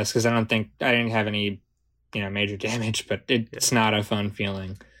hard, I guess, because I didn't have any, major damage. But it's not a fun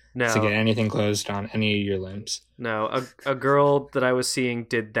feeling to get anything closed on any of your limbs. No, a girl that I was seeing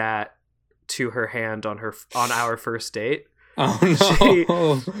did that to her hand on our first date.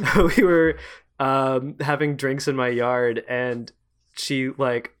 Oh no! We were having drinks in my yard, and she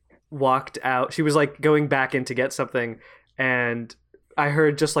like walked out. She was like going back in to get something, and I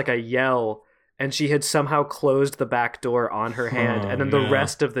heard just like a yell, and she had somehow closed the back door on her hand, and then the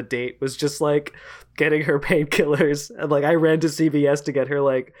rest of the date was just like getting her painkillers, and like I ran to CVS to get her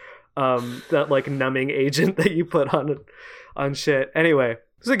like that like numbing agent that you put on shit. Anyway, it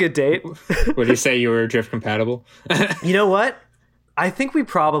was a good date. Would you say you were drift compatible? You know what? I think we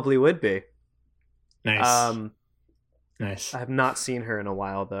probably would be. Nice. Nice. I have not seen her in a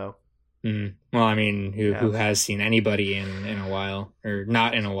while though. Mm. Well, I mean, who has seen anybody in a while, or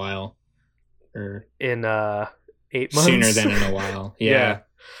not in a while, or in 8 months sooner than in a while? Yeah.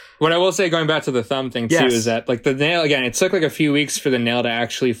 What I will say, going back to the thumb thing too, is that like the nail again, it took like a few weeks for the nail to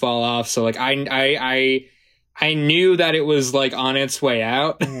actually fall off. So like I knew that it was like on its way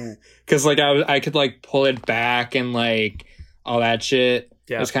out because like I could like pull it back and like all that shit.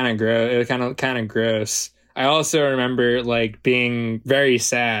 Yeah. It was kind of gross. It was kind of gross. I also remember like being very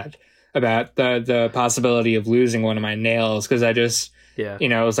sad about the possibility of losing one of my nails because I just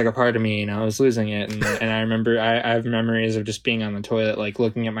it was like a part of me and I was losing it, and I remember I have memories of just being on the toilet like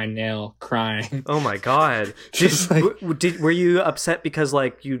looking at my nail crying. Oh my god. Were you upset because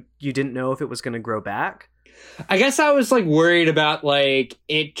like you didn't know if it was going to grow back? I guess I was like worried about like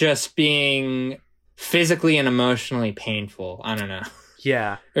it just being physically and emotionally painful. I don't know.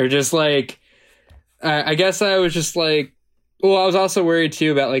 Yeah. Or just like I guess I was just like, well, I was also worried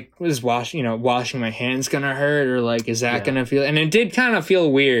too about like, was washing my hands gonna hurt, or like, is that gonna feel? And it did kind of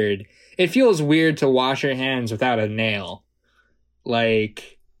feel weird. It feels weird to wash your hands without a nail.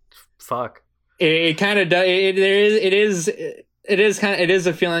 Like, fuck. It kind of does. It is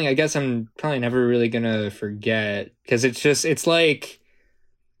a feeling. I guess I'm probably never really gonna forget because it's like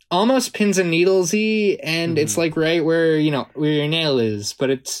almost pins and needlesy, and it's like right where where your nail is,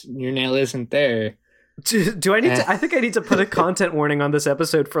 but your nail isn't there. Do I need to? I think I need to put a content warning on this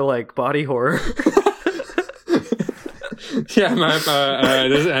episode for like body horror. Yeah,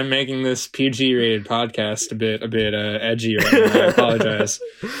 I'm making this PG-rated podcast a bit edgy right now. I apologize.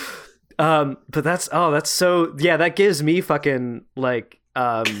 But that's so that gives me fucking like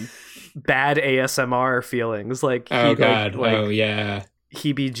bad ASMR feelings. Like God, like, oh yeah,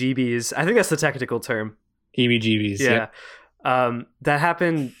 heebie-jeebies. I think that's the technical term. Heebie-jeebies. Yeah. Yep. That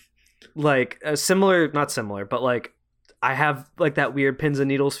happened. Like not similar, but like I have like that weird pins and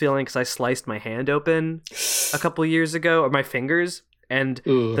needles feeling because I sliced my hand open a couple years ago, or my fingers, and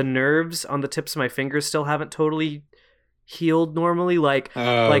the nerves on the tips of my fingers still haven't totally healed normally. Like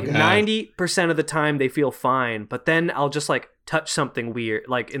 90% of the time they feel fine, but then I'll just like touch something weird,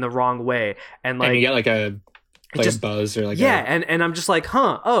 like in the wrong way, and like you get like a buzz or like and I'm just like,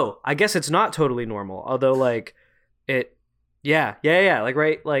 I guess it's not totally normal, although like it. Yeah. Like,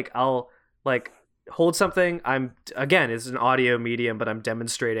 right. Like I'll like hold something. It's an audio medium, but I'm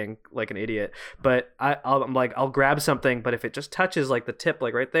demonstrating like an idiot, but I'll grab something, but if it just touches like the tip,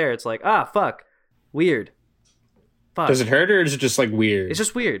 like right there, it's like, fuck, weird. Fuck. Does it hurt, or is it just like weird? It's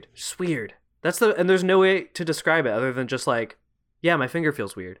just weird. Just weird. And there's no way to describe it other than just like, yeah, my finger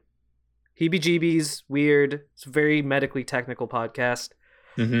feels weird. Heebie-jeebies, weird. It's a very medically technical podcast.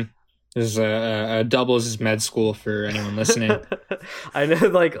 Mm-hmm. This is doubles as med school for anyone listening. I know,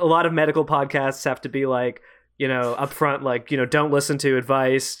 like a lot of medical podcasts have to be like, upfront, like, don't listen to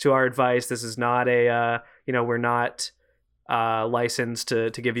our advice. This is not we're not licensed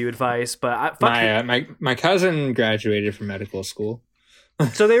to give you advice. But my cousin graduated from medical school,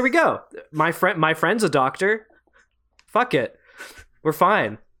 so there we go. My friend's a doctor. Fuck it, we're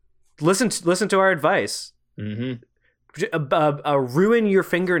fine. Listen to our advice. Mm-hmm. Ruin your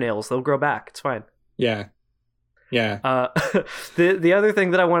fingernails, they'll grow back. It's fine. Yeah. The other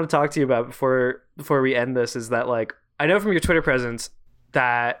thing that I want to talk to you about before we end this is that, like, I know from your Twitter presence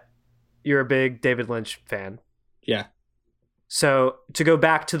that you're a big David Lynch fan. Yeah. So to go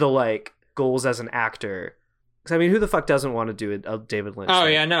back to the like goals as an actor, because I mean, who the fuck doesn't want to do a David Lynch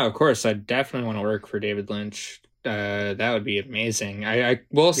thing? Yeah, no, of course, I definitely want to work for David Lynch. That would be amazing. I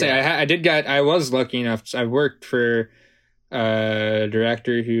will say I was lucky enough. I worked for a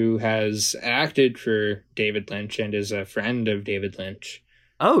director who has acted for David Lynch and is a friend of David Lynch.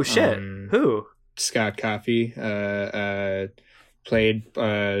 Oh shit! Who? Scott Coffey played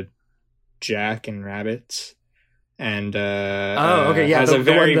Jack in Rabbits, and okay, yeah, has the a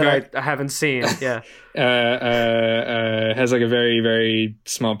very one very that I haven't seen. Yeah. has like a very very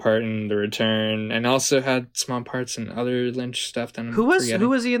small part in The Return, and also had small parts in other Lynch stuff that I'm Who forgetting.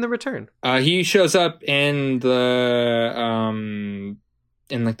 was he in The Return? He shows up in the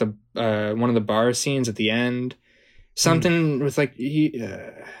in like the one of the bar scenes at the end. Something with like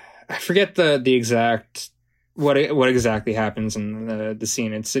I forget the exact what exactly happens in the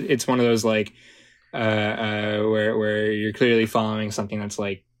scene. It's one of those like where you're clearly following something that's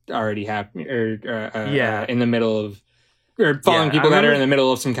like already happening, or in the middle of, or following people that are in the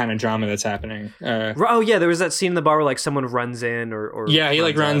middle of some kind of drama that's happening. Oh yeah, there was that scene in the bar where like someone runs in or yeah, he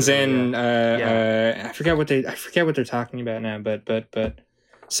like runs out, in. I forget what they're talking about now, but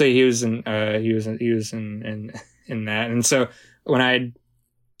so he was in that, and so when I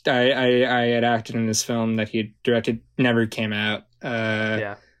had acted in this film that he directed, never came out.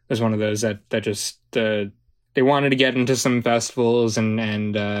 It was one of those that just they wanted to get into some festivals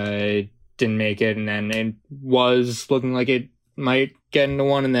and didn't make it, and then it was looking like it might get into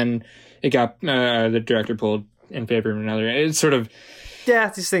one, and then it got the director pulled in favor of another. It's sort of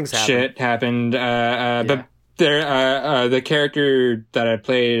these things happen. Shit happened, but there the character that I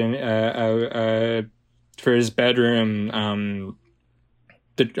played in for his bedroom,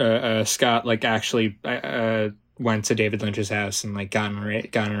 Scott like actually went to David Lynch's house and like got an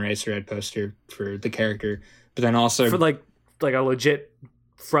Eraserhead poster for the character, but then also for like a legit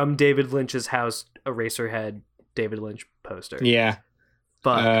from David Lynch's house Eraserhead David Lynch poster. Yeah.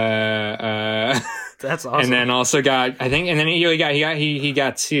 But that's awesome. And then also got he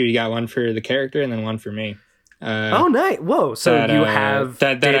got two. He got one for the character and then one for me. Oh, nice! Whoa! So you have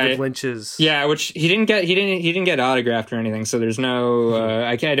David Lynch's, which he didn't get autographed or anything. So there's no,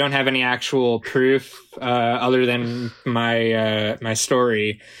 I don't have any actual proof other than my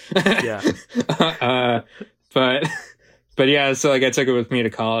story. Yeah. But yeah, so like I took it with me to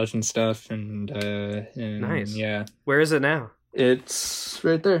college and stuff, and nice. Yeah. Where is it now? It's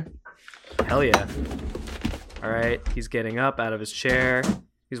right there. Hell yeah! All right, he's getting up out of his chair.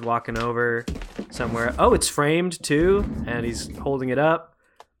 He's walking over somewhere. Oh, it's framed too, and he's holding it up.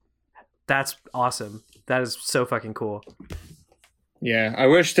 That's awesome. That is so fucking cool. Yeah, I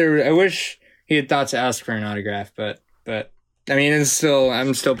wish he had thought to ask for an autograph, but I mean, I'm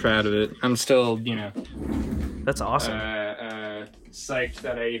still proud of it. I'm still, that's awesome. Psyched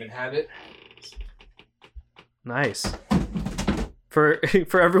that I even have it. Nice. For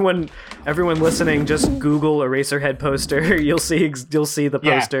everyone listening, just Google Eraserhead poster. You'll see the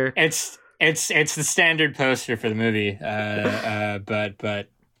poster. Yeah, it's the standard poster for the movie. But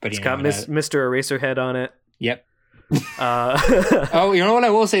it's got Mr. Eraserhead on it. Yep. Oh, you know what I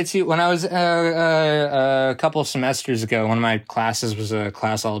will say too? When I was a couple of semesters ago, one of my classes was a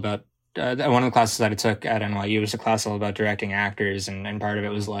class all about one of the classes that I took at NYU was a class all about directing actors, and part of it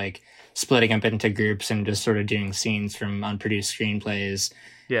was like splitting up into groups and just sort of doing scenes from unproduced screenplays.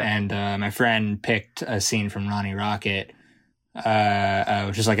 Yeah. And my friend picked a scene from Ronnie Rocket,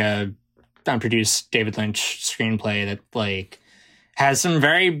 which is like a unproduced David Lynch screenplay that like has some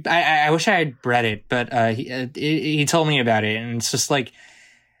very, I wish I had read it, but he told me about it, and it's just like,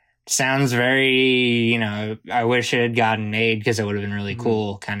 sounds very, I wish it had gotten made because it would have been really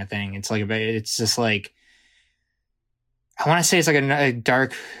cool kind of thing. It's like, it's just like, I want to say it's like a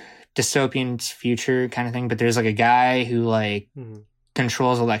dark dystopian future kind of thing, but there's like a guy who like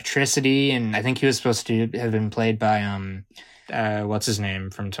controls electricity, and I think he was supposed to have been played by what's his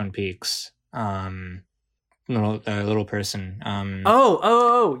name from Twin Peaks, little person.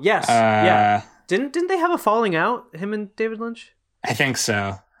 Yes, yeah. Didn't they have a falling out, him and David Lynch? I think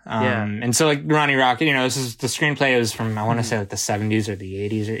so. And so like Ronnie Rocket, this is the screenplay is from, I want to say like the 70s or the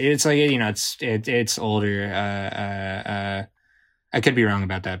 80s, or it's like, it's older. I could be wrong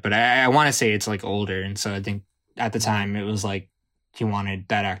about that, but I want to say it's like older. And so I think at the time it was like he wanted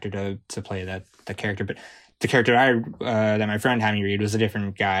that actor to play that character. But the character that my friend had me read was a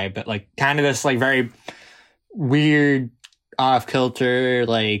different guy, but like kind of this like very weird, off kilter,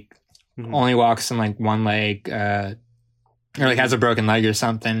 like only walks on like one leg, or like has a broken leg or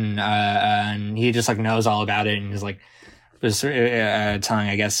something. And he just like knows all about it, and is like was telling,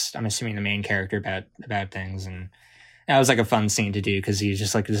 I guess I'm assuming the main character about things, and that was like a fun scene to do because he's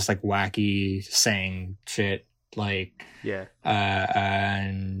just like wacky saying shit, like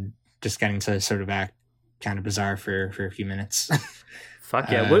and just getting to sort of act kind of bizarre for a few minutes. Fuck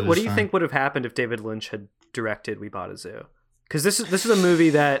yeah! What do you think would have happened if David Lynch had directed We Bought a Zoo? Because this is a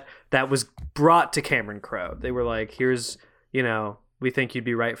movie that was brought to Cameron Crowe. They were like, here's, we think you'd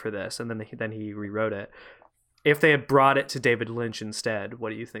be right for this, and then he rewrote it. If they had brought it to David Lynch instead,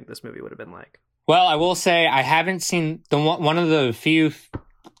 what do you think this movie would have been like? Well, I will say I haven't seen one of the few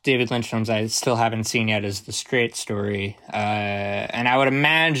David Lynch films I still haven't seen yet is The Straight Story, and I would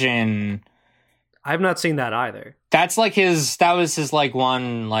imagine I've not seen that either. that's like that was his like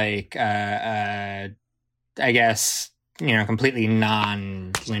one like I guess, completely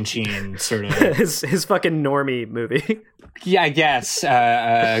non-Lynchian sort of. his fucking normie movie. Yeah, I guess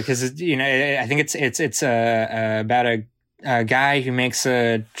because I think it's about a guy who makes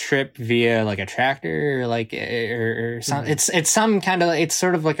a trip via like a tractor, or like or something. It's some kind of, it's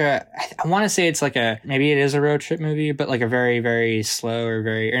sort of like I want to say it's like maybe it is a road trip movie, but like a very very slow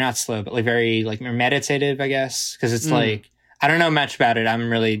or not slow, but like very like meditative, I guess, because it's like. I don't know much about it.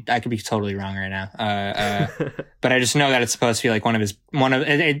 I could be totally wrong right now. But I just know that it's supposed to be like one of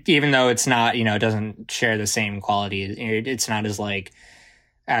it, even though it's not, it doesn't share the same quality. It's not as like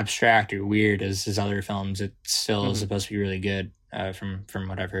abstract or weird as his other films. It's still supposed to be really good, from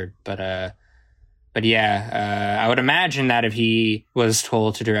what I've heard. But yeah, I would imagine that if he was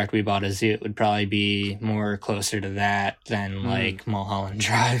told to direct We Bought a Zoo, it would probably be more closer to that than like Mulholland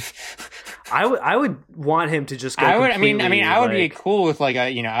Drive. I would want him to just go. I would be cool with like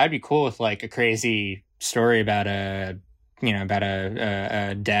I'd be cool with like a crazy story about a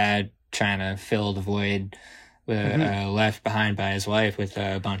dad trying to fill the void left behind by his wife with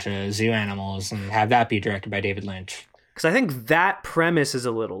a bunch of zoo animals, and have that be directed by David Lynch. Because I think that premise is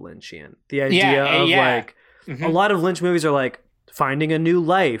a little Lynchian. The idea of like a lot of Lynch movies are like finding a new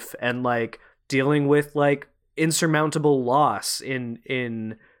life and like dealing with like insurmountable loss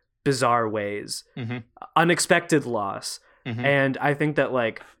in bizarre ways, unexpected loss. And I think that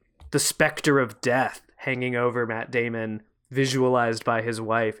like the specter of death hanging over Matt Damon, visualized by his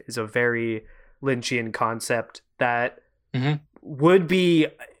wife, is a very Lynchian concept that would be,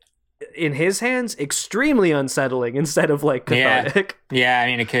 in his hands, extremely unsettling instead of like cathartic. Yeah, I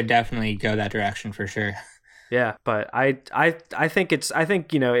mean, it could definitely go that direction for sure. Yeah, but I think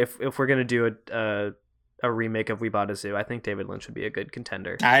if we're gonna do a remake of We Bought a Zoo, I think David Lynch would be a good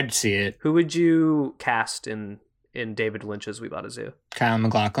contender. I'd see it. Who would you cast in David Lynch's We Bought a Zoo? Kyle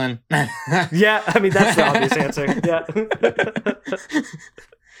MacLachlan. Yeah, I mean that's the obvious answer. Yeah.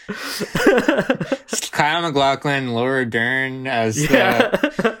 Kyle MacLachlan, Laura Dern as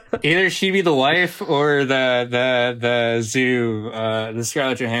either she'd be the wife or the zoo, the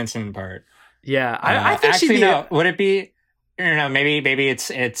Scarlett Johansson part. Yeah, I think actually she'd be no. Would it be? I don't know. Maybe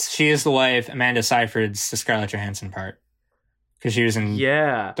it's she is the wife. Amanda Seyfried's the Scarlett Johansson part because she was in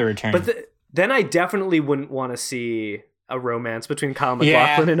The Return. But then I definitely wouldn't want to see a romance between Kyle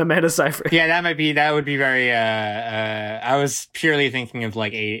MacLachlan and Amanda Seyfried. Yeah, that would be very. I was purely thinking of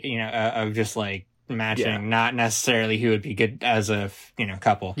like of just like matching, not necessarily who would be good as a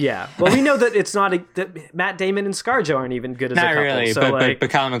couple. Yeah, well, we know that it's not that Matt Damon and ScarJo aren't even good as a couple. Not really, so but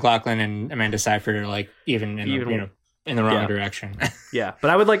Kyle MacLachlan and Amanda Seyfried are like even in the wrong direction. Yeah,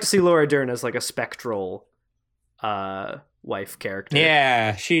 but I would like to see Laura Dern as like a spectral wife character.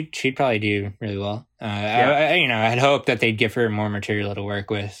 Yeah, she'd probably do really well. I'd hope that they'd give her more material to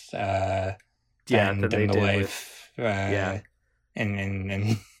work with than the wife.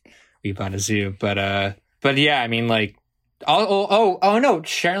 And We Bought a Zoo, but yeah, I mean, like, oh no,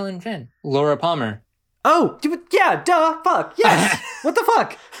 Sherilyn Fenn, Laura Palmer. Oh yeah, duh, fuck, yes. What the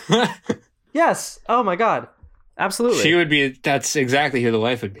fuck? Yes. Oh my god, absolutely. She would be. That's exactly who the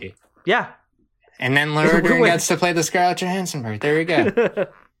wife would be. Yeah. And then Laura Dern gets to play the Scarlett Johansson part. There you go.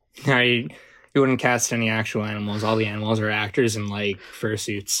 No, you wouldn't cast any actual animals. All the animals are actors in like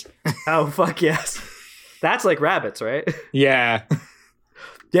fursuits. Oh fuck yes. That's like rabbits, right? Yeah.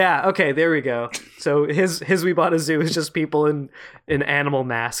 Yeah, okay, there we go. So his We Bought a Zoo is just people in animal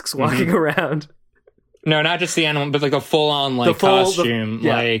masks walking around. No, not just the animal, but like a full-on like costume.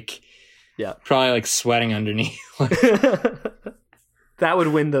 Yeah. Probably like sweating underneath. That would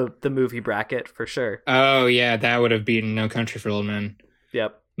win the movie bracket for sure. Oh yeah, that would have beaten No Country for Old Men.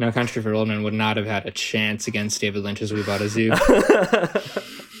 Yep. No Country for Old Men would not have had a chance against David Lynch's We Bought a Zoo.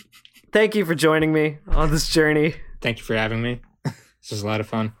 Thank you for joining me on this journey. Thank you for having me. This was a lot of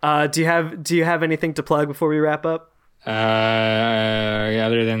fun. Do you have anything to plug before we wrap up?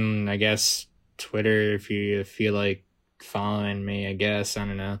 Other than I guess Twitter, if you feel like following me, I guess, I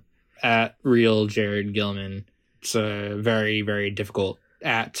don't know, at Real Jared Gilman. It's a very, very difficult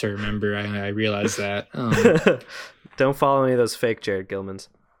 @ to remember. I realize that. Don't follow any of those fake Jared Gilmans.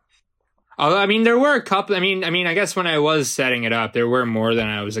 Although, I mean, there were a couple. I mean, I guess when I was setting it up, there were more than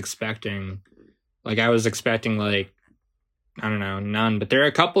I was expecting. Like, I was expecting like I don't know, none. But there are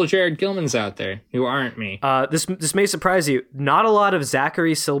a couple Jared Gilmans out there who aren't me. This may surprise you. Not a lot of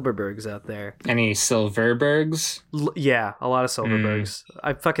Zachary Silverbergs out there. Any Silverbergs? Yeah, a lot of Silverbergs.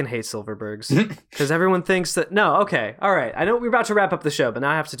 I fucking hate Silverbergs because everyone thinks that. No, okay, all right. I know we're about to wrap up the show, but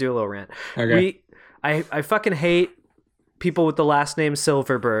now I have to do a little rant. Okay. I fucking hate people with the last name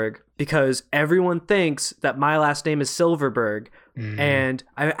Silverberg because everyone thinks that my last name is Silverberg, and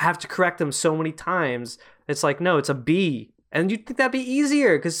I have to correct them so many times. It's like, no, it's a B. And you'd think that'd be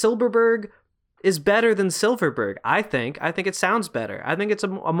easier because Silverberg is better than Silverberg. I think it sounds better. I think it's a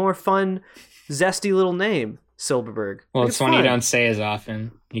more fun, zesty little name, Silverberg. Well, it's one you don't say as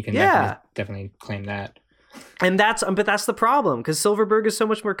often. You can definitely claim that. And but that's the problem because Silverberg is so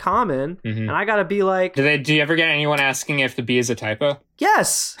much more common, and I gotta be like, do you ever get anyone asking if the B is a typo?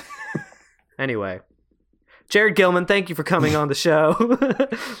 Yes. Anyway, Jared Gilman, thank you for coming on the show.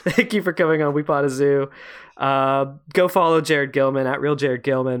 Thank you for coming on We Bought a Zoo. Go follow Jared Gilman at Real Jared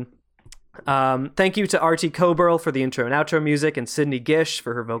Gilman. Thank you to RT Coburl for the intro and outro music, and Sydney Gish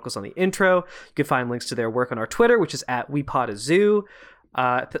for her vocals on the intro. You can find links to their work on our Twitter, which is at We Bought a Zoo.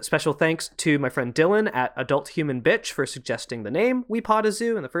 Special thanks to my friend Dylan at Adult Human Bitch for suggesting the name We Bought a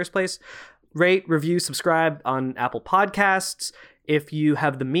Zoo in the first place. Rate, review, subscribe on Apple Podcasts. If you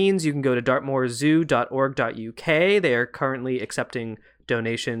have the means, you can go to dartmoorzoo.org.uk. They are currently accepting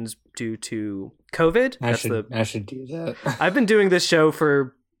donations due to COVID. I should do that. I've been doing this show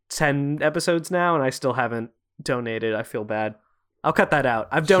for 10 episodes now, and I still haven't donated. I feel bad. I'll cut that out.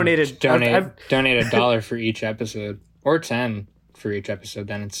 I've donated. Donate $1 for each episode, or 10 for each episode.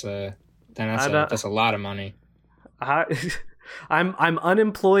 Then that's a lot of money. I'm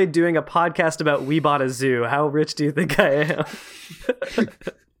unemployed doing a podcast about We Bought a Zoo. How rich do you think I am?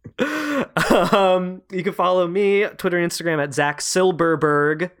 You can follow me, Twitter and Instagram at Zach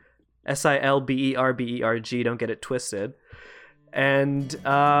Silberberg, Silberberg. Don't get it twisted. And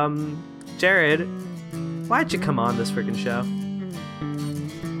Jared, why'd you come on this freaking show?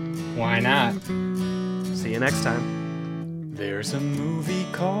 Why not? See you next time. There's a movie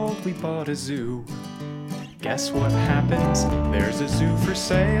called We Bought a Zoo. Guess what happens? There's a zoo for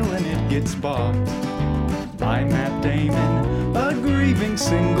sale and it gets bought by Matt Damon, a grieving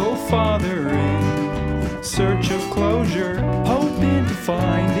single father in search of closure, hoping to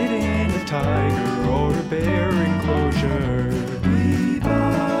find it in a tiger or a bear enclosure. We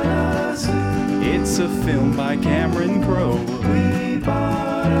bought a zoo. It's a film by Cameron Crowe. We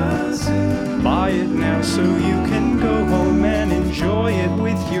bought a zoo. Buy it now so you can go home and enjoy it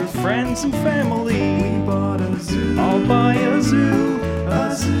with your friends and family. We bought a zoo. I'll buy a zoo.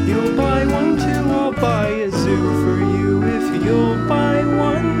 A zoo. You'll buy one too. I'll buy a zoo for you if you'll buy